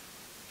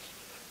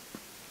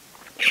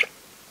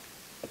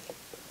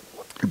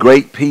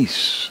 Great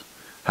peace.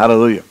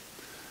 Hallelujah.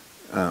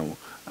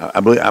 I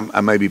believe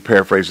I may be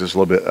paraphrasing this a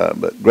little bit,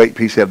 but great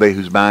peace have they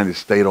whose mind is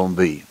stayed on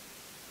thee.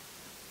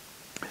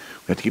 We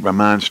have to keep our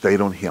mind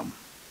stayed on him.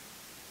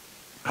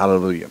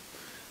 Hallelujah.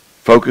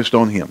 Focused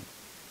on him.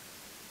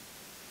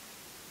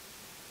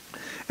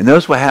 And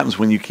notice what happens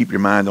when you keep your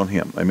mind on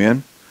him.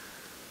 Amen?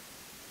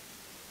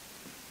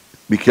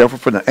 Be careful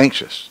for the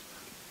anxious.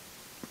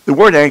 The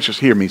word anxious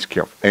here means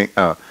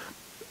careful.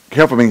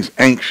 Careful means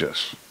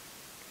anxious.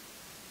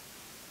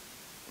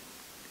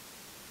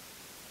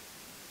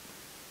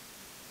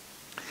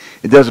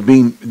 It doesn't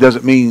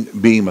mean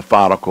being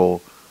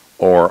methodical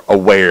or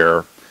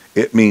aware.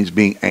 It means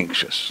being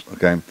anxious.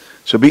 Okay?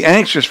 So be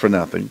anxious for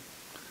nothing,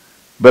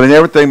 but in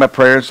everything by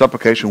prayer and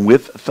supplication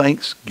with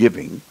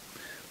thanksgiving,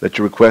 let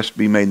your requests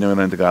be made known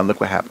unto God. And look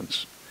what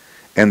happens.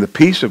 And the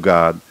peace of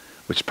God,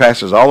 which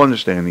passes all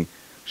understanding,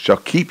 shall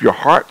keep your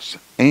hearts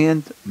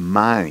and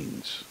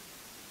minds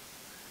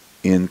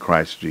in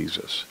Christ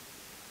Jesus.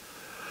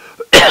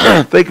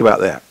 Think about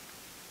that.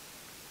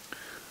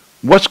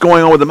 What's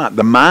going on with the mind?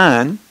 The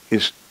mind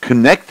is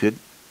connected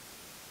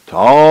to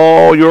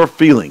all your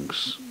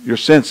feelings, your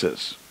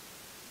senses.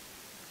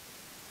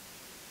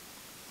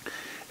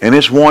 And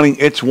it's wanting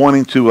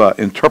to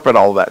interpret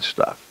all that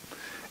stuff.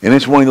 And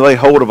it's wanting to lay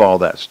hold of all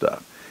that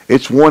stuff.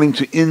 It's wanting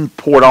to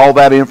import all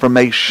that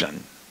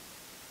information.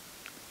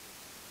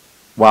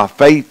 While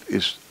faith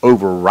is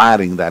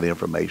overriding that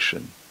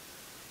information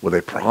with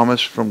a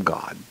promise from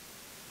God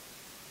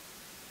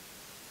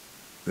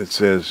that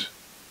says,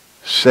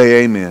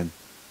 say amen,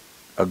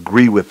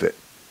 agree with it,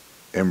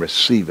 and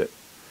receive it,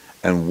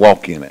 and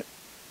walk in it.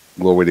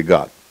 Glory to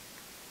God.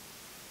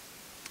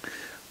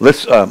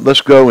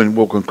 Let's go and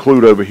we'll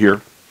conclude over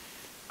here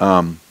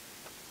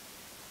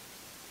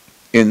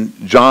in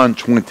John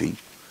 20.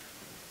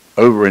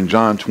 Over in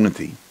John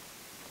 20.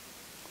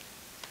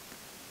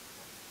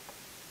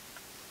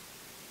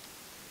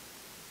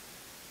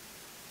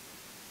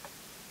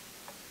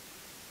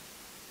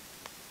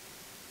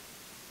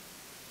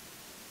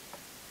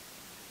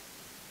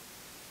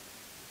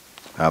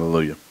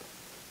 Hallelujah.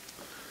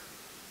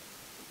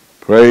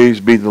 Praise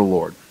be to the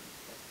Lord.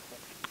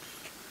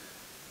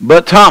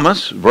 But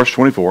Thomas, verse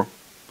 24,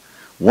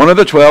 one of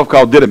the 12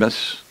 called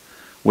Didymus,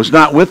 was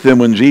not with them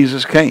when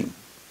Jesus came.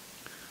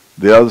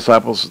 The other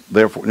disciples,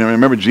 therefore, now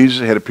remember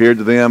Jesus had appeared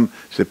to them,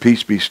 said,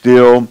 peace be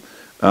still,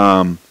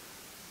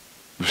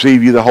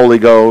 receive you the Holy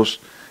Ghost.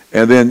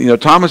 And then,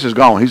 Thomas is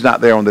gone. He's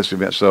not there on this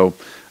event. So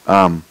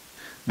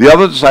the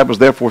other disciples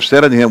therefore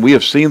said unto him, we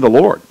have seen the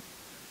Lord.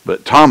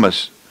 But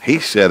Thomas, he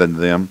said unto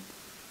them,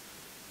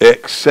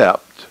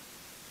 except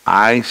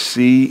I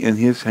see in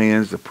his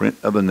hands the print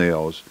of the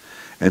nails,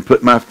 and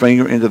put my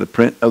finger into the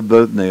print of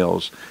the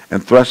nails,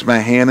 and thrust my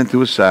hand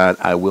into his side,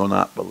 I will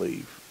not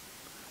believe.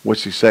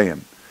 What's he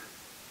saying?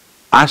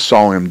 I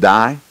saw him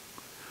die.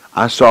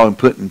 I saw him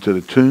put into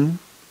the tomb.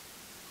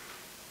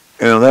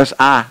 And unless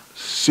I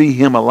see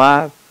him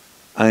alive,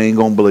 I ain't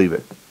going to believe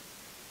it.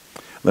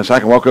 Unless I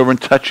can walk over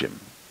and touch him,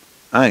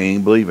 I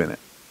ain't believing it.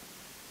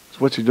 So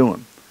what's he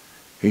doing?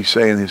 He's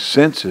saying his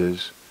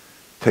senses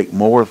take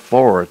more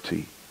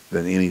authority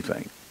than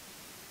anything.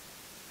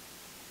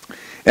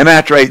 And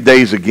after 8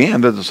 days again,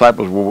 the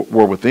disciples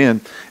were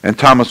within, and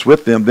Thomas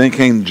with them. Then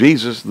came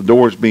Jesus, the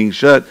doors being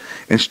shut,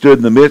 and stood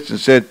in the midst and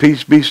said,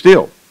 peace be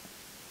still,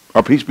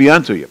 or peace be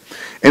unto you.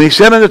 And he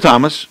said unto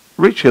Thomas,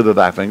 reach hither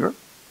thy finger,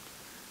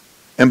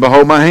 and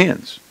behold my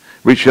hands.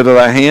 Reach hither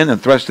thy hand,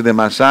 and thrust it in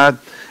my side,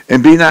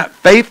 and be not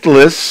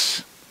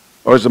faithless,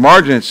 or as the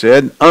margin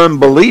said,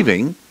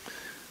 unbelieving,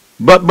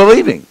 but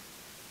believing.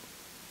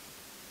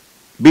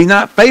 Be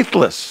not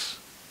faithless,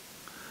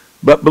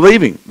 but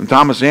believing. And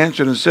Thomas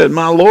answered and said,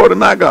 my Lord and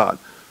my God.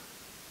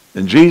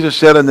 And Jesus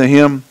said unto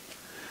him,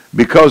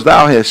 because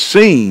thou hast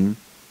seen,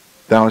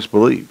 thou hast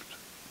believed.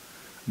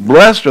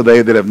 Blessed are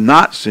they that have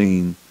not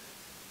seen,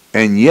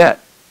 and yet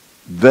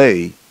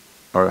they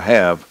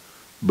have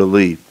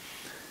believed.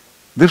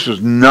 This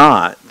was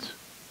not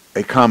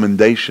a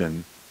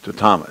commendation to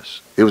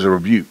Thomas. It was a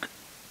rebuke.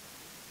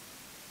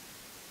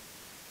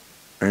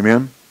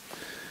 Amen?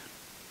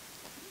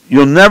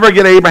 You'll never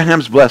get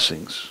Abraham's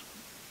blessings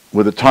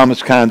with a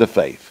Thomas kind of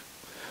faith.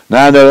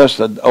 Now I know that's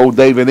the old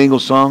David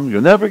Ingalls song.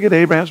 You'll never get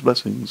Abraham's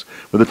blessings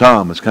with a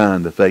Thomas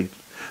kind of faith.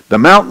 The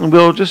mountain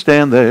will just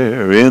stand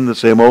there in the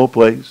same old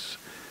place.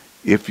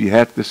 If you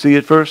have to see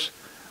it first,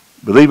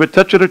 believe it,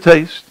 touch it, or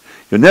taste.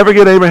 You'll never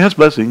get Abraham's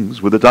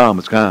blessings with a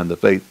Thomas kind of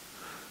faith.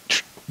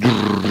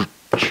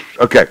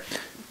 Okay.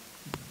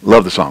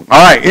 Love the song.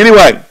 All right.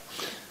 Anyway,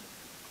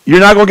 you're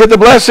not going to get the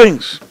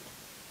blessings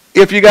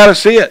if you got to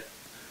see it.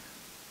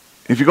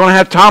 If you're going to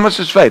have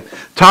Thomas's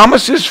faith.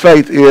 Thomas's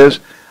faith is,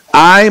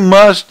 I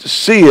must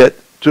see it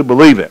to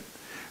believe it.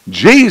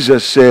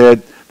 Jesus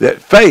said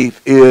that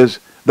faith is,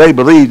 they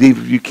believed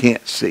even if you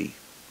can't see.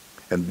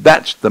 And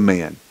that's the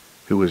man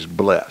who is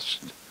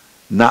blessed,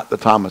 not the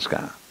Thomas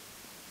guy.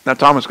 Now,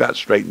 Thomas got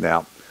straightened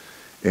out.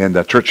 And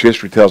church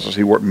history tells us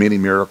he worked many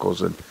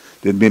miracles and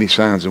did many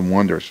signs and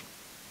wonders.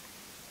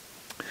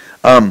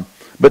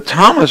 But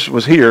Thomas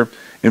was here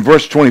in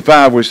verse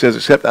 25 where he says,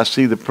 except I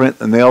see the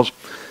print and nails.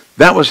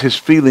 That was his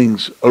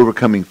feelings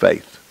overcoming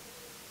faith.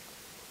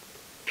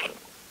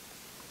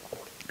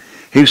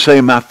 He was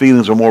saying, my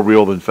feelings are more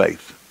real than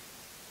faith.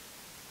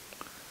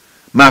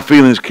 My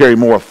feelings carry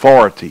more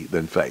authority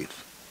than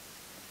faith.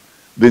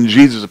 Then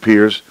Jesus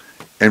appears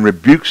and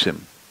rebukes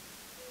him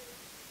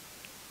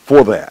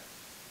for that.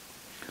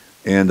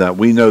 And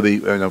we know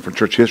from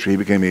church history, he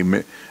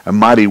became a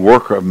mighty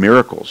worker of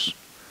miracles.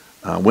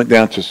 Went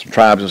down to some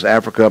tribes in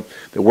Africa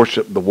that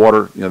worshiped the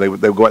water. They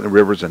would go out in the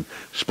rivers and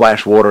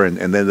splash water, and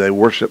then they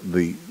worshiped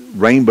the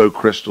rainbow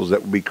crystals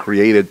that would be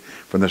created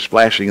from the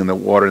splashing in the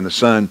water in the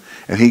sun.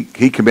 And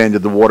he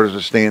commanded the waters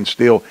to stand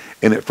still,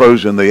 and it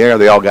froze in the air.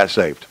 They all got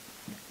saved.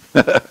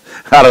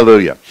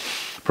 Hallelujah.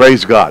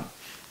 Praise God.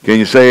 Can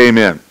you say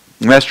amen?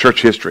 And that's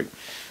church history.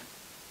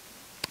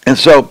 And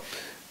so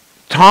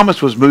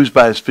Thomas was moved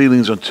by his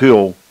feelings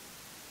until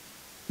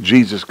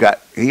Jesus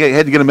he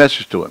had to get a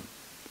message to him.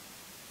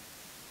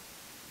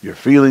 Your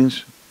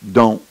feelings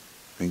don't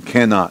and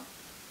cannot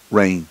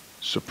reign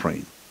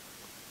supreme.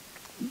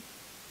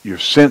 Your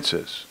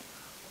senses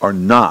are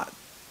not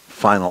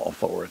final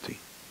authority.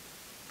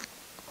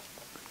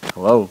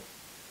 Hello?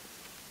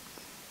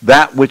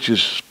 That which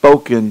is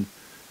spoken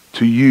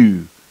to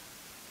you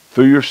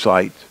through your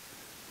sight,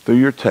 through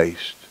your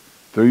taste,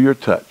 through your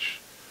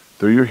touch,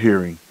 through your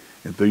hearing,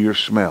 and through your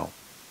smell,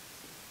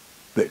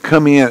 that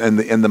come in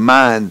and the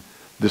mind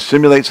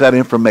dissimulates that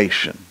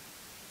information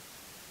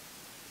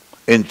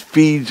and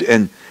feeds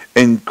and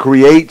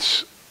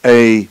creates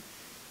an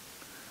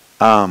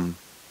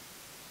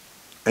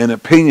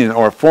opinion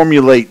or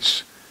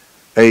formulates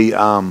a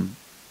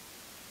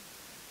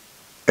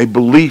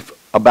belief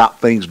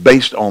about things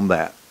based on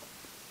that.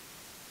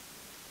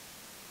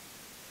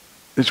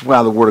 This is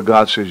why the Word of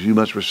God says you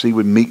must receive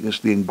with meekness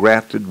the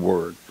engrafted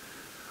Word,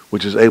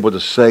 which is able to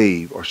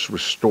save or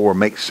restore,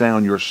 make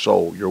sound your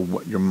soul,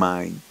 your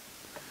mind.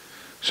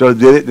 So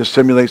that it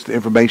dissimulates the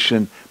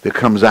information that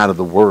comes out of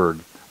the Word,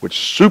 which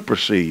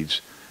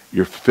supersedes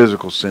your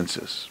physical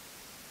senses.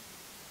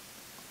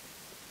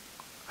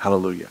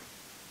 Hallelujah.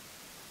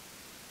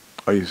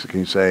 Can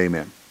you say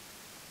amen?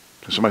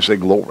 Can somebody say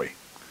glory?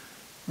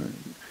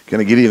 Can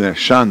I get even a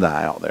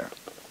Shandai out there?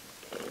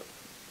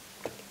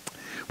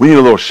 We need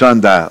a little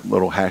Shandai,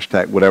 little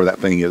hashtag, whatever that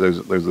thing is.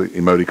 There's the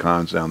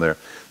emoticons down there.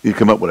 You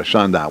come up with a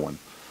Shandai one.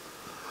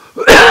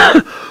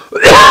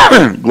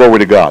 Glory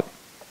to God.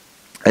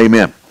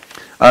 Amen.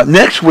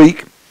 Next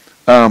week,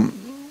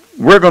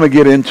 we're going to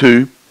get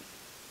into,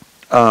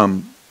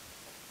 along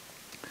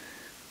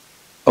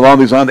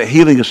these lines, that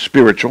healing is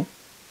spiritual.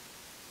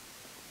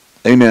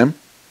 Amen.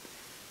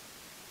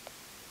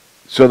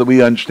 So that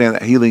we understand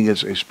that healing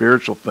is a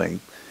spiritual thing.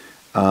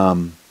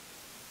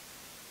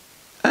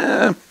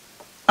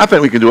 I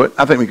think we can do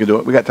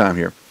it. We got time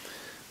here.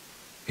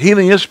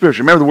 Healing is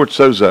spiritual. Remember the word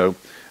sozo.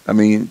 I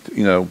mean,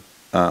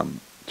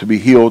 to be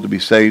healed, to be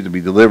saved, to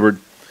be delivered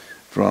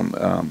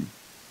from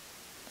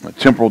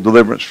temporal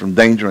deliverance from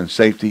danger and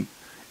safety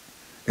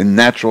in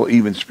natural,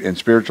 even in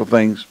spiritual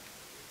things.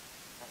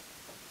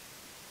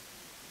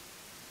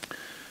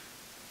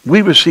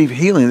 We receive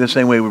healing the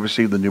same way we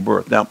receive the new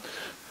birth. Now,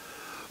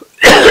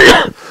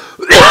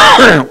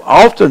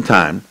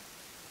 oftentimes,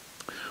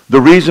 the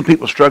reason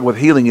people struggle with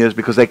healing is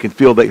because they can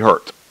feel they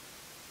hurt.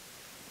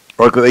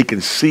 Or because they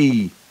can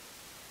see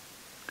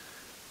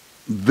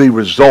the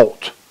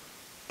result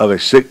of a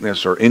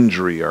sickness or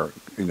injury or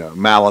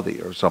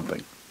malady or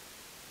something.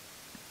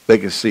 They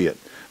can see it.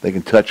 They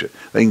can touch it.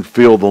 They can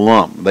feel the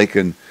lump. They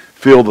can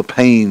feel the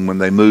pain when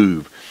they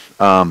move.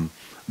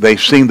 They've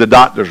seen the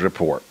doctor's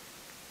report.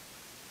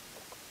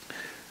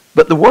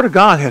 But the Word of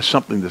God has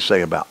something to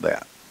say about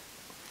that.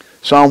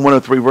 Psalm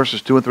 103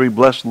 verses 2 and 3,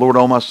 bless the Lord,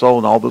 O my soul,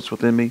 and all that's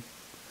within me.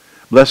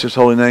 Bless his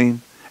holy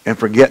name, and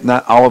forget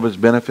not all of his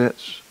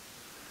benefits.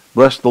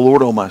 Bless the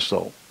Lord, O my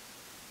soul.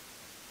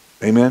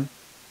 Amen.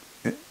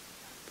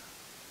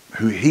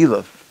 Who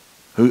healeth,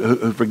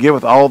 who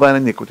forgiveth all thine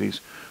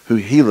iniquities, who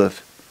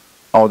healeth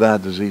all thy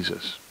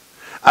diseases.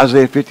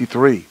 Isaiah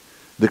 53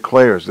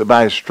 declares that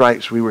by his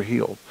stripes we were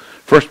healed.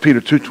 1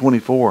 Peter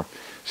 2:24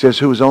 says,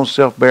 who his own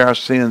self bare our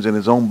sins in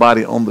his own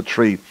body on the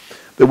tree,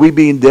 that we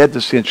being dead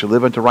to sin shall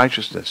live unto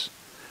righteousness,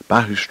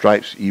 by whose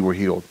stripes ye were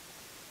healed.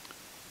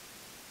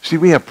 See,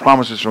 we have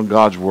promises from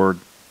God's Word.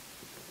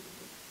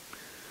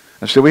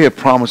 I said we have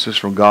promises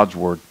from God's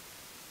Word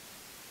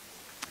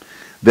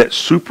that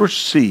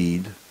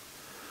supersede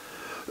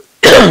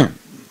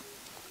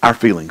our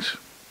feelings,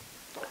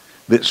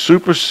 that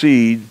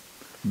supersede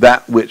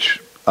that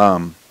which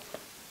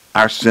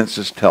our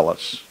senses tell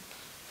us.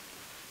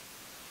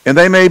 And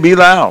they may be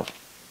loud,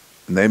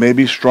 and they may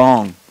be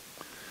strong,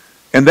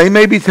 and they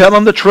may be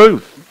telling the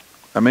truth.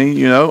 I mean,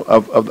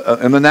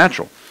 in the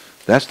natural.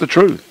 That's the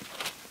truth.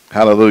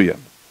 Hallelujah.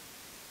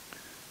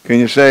 Can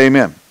you say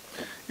amen?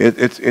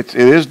 It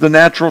is the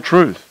natural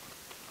truth,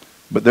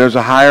 but there's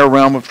a higher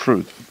realm of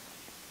truth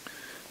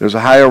There's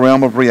a higher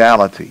realm of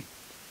reality.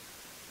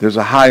 There's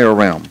a higher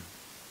realm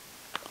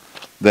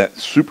that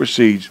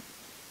supersedes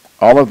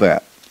all of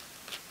that.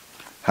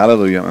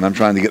 Hallelujah. And I'm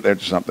trying to get there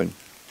to something.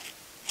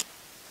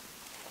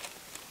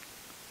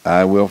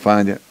 I will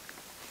find it.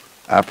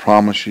 I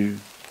promise you.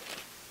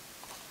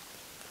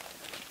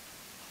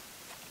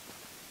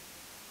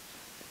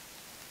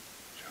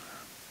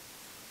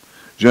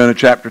 Jonah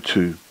chapter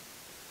 2.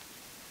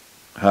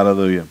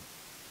 Hallelujah.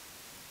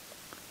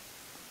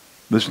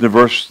 Listen to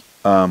verse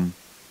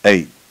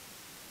 8.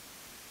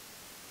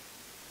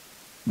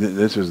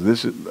 This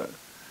is.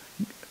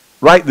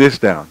 Write this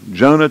down.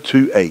 Jonah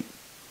 2:8.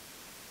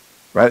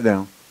 Write it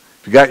down.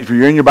 If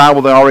you're in your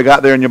Bible, they already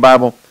got there in your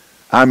Bible.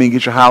 I mean,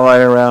 get your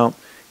highlighter out.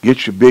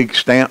 Get your big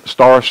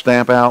star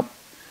stamp out.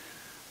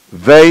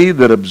 They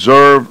that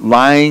observe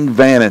lying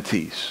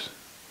vanities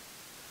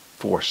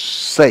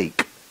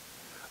forsake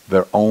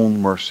their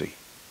own mercy.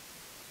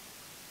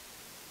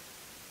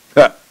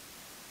 Let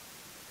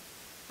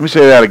me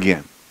say that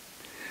again.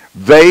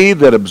 They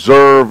that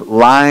observe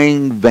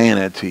lying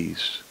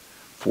vanities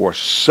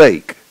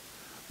forsake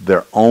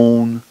their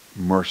own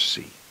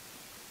mercy.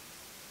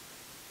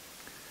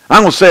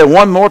 I'm going to say it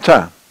one more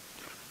time.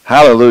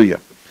 Hallelujah.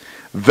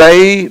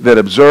 They that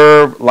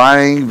observe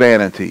lying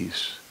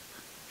vanities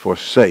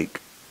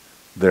forsake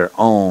their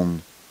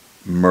own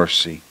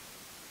mercy.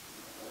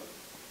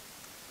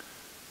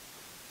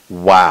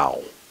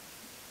 Wow.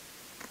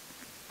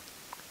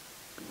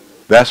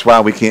 That's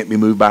why we can't be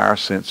moved by our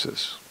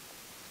senses,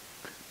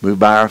 moved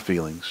by our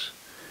feelings.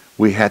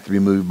 We have to be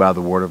moved by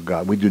the Word of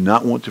God. We do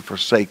not want to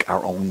forsake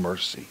our own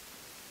mercy.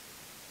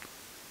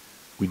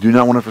 We do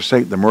not want to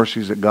forsake the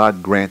mercies that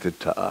God granted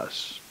to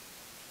us.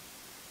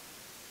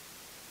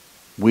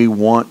 We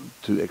want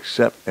to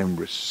accept and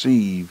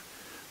receive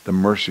the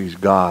mercies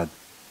God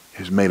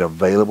has made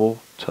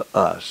available to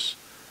us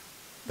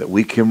that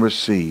we can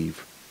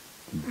receive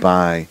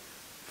by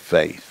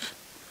faith.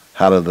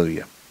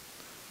 Hallelujah.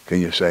 Can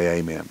you say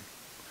amen?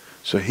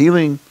 So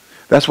healing,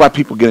 that's why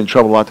people get in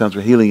trouble a lot of times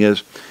with healing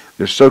is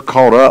they're so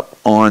caught up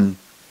on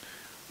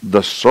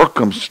the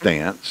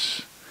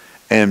circumstance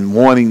and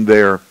wanting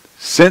their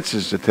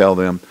senses to tell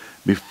them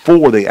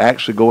before they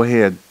actually go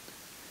ahead.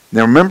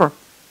 Now remember,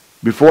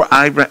 before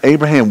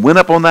Abraham went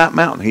up on that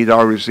mountain, he'd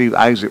already received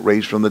Isaac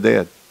raised from the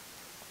dead.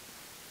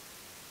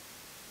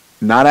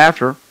 Not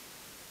after,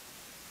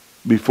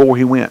 before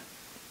he went.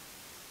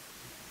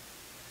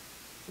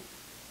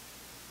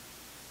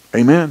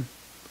 Amen.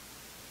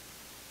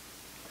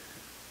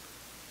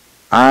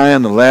 I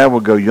and the lad will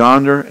go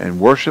yonder and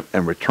worship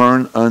and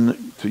return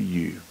unto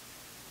you.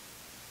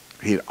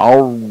 He had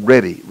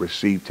already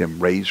received him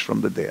raised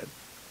from the dead.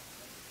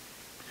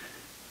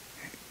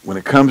 When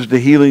it comes to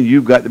healing,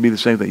 you've got to be the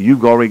same thing.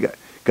 You've already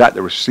got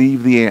to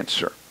receive the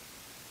answer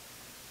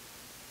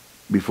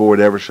before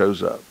it ever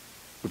shows up,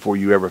 before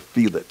you ever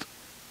feel it.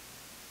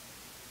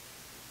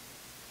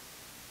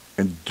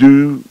 And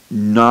do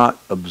not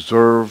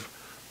observe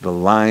the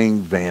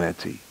lying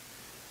vanity,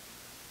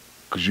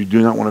 because you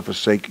do not want to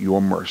forsake your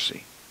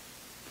mercy.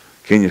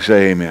 Can you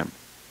say amen?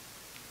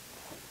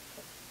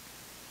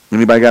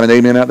 Anybody got an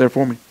amen out there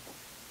for me?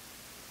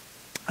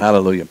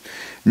 Hallelujah.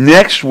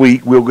 Next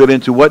week, we'll get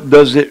into what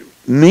does it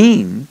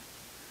mean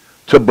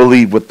to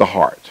believe with the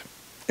heart.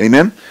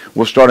 Amen?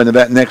 We'll start into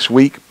that next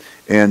week,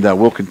 and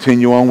we'll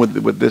continue on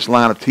with this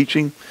line of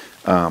teaching.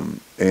 I'm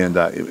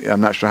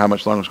not sure how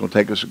much longer it's going to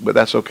take us, but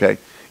that's okay.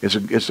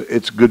 It's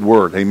a good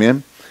word.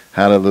 Amen?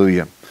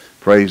 Hallelujah.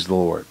 Praise the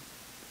Lord.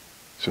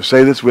 So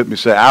say this with me.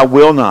 Say, I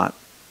will not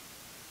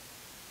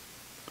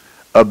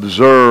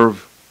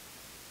observe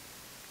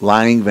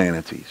lying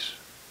vanities,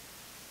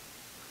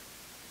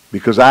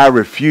 because I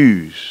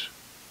refuse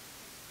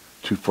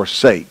to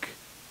forsake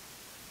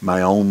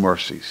my own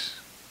mercies.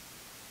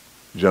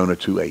 Jonah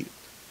 2:8.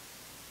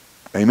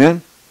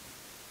 Amen?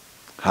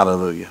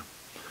 Hallelujah.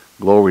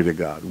 Glory to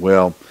God.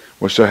 Well,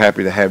 we're so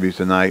happy to have you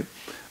tonight.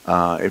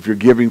 If you're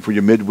giving for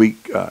your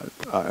midweek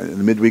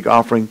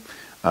offering,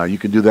 you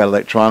can do that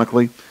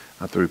electronically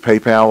through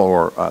PayPal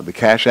or the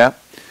Cash App.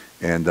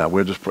 And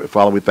we'll just pray.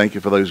 Father, we thank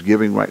you for those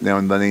giving right now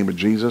in the name of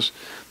Jesus,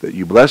 that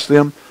you bless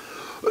them,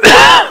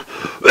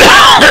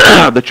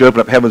 that you open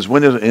up heaven's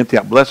windows and empty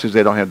out blessings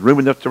they don't have room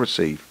enough to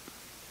receive.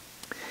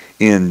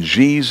 In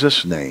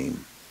Jesus'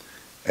 name,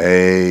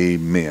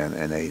 amen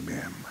and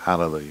amen.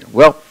 Hallelujah.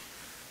 Well,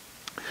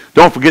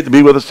 don't forget to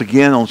be with us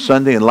again on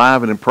Sunday and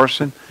live and in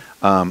person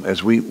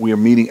as we are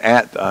meeting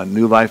at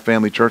New Life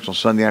Family Church on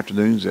Sunday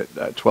afternoons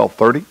at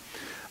 12:30.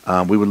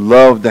 We would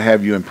love to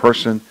have you in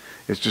person.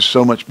 It's just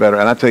so much better.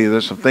 And I tell you,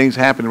 there's some things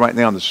happening right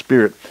now in the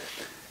Spirit.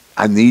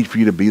 I need for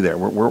you to be there.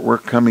 We're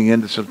coming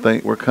into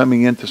something. We're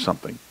coming into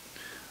something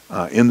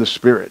in the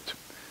Spirit,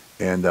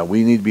 and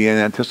we need to be in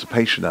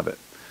anticipation of it.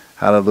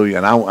 Hallelujah!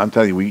 And I'm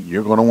telling you,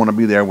 you're going to want to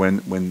be there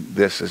when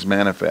this is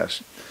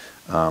manifest.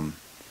 And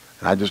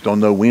I just don't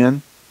know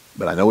when,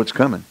 but I know it's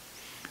coming.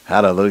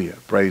 Hallelujah!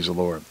 Praise the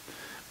Lord.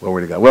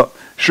 Glory to God. Well,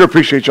 sure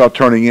appreciate y'all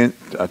turning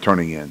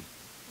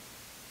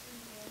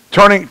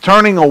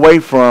away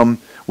from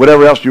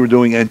whatever else you were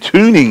doing, and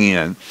tuning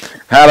in,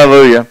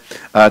 hallelujah,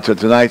 to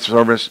tonight's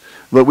service.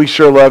 Look, we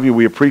sure love you.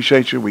 We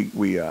appreciate you.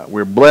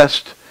 We're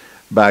blessed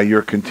by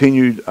your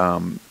continued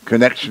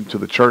connection to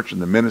the church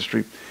and the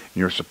ministry and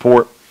your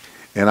support.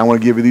 And I want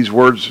to give you these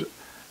words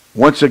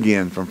once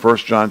again from 1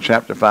 John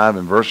chapter 5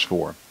 and verse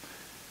 4.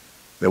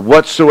 That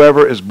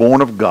whatsoever is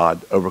born of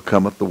God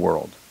overcometh the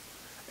world.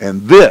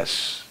 And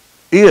this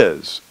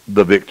is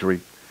the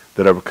victory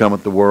that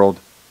overcometh the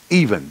world,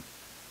 even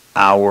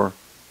our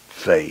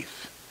faith.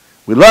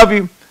 We love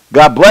you.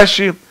 God bless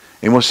you.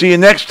 And we'll see you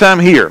next time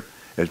here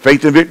at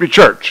Faith and Victory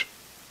Church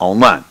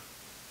online.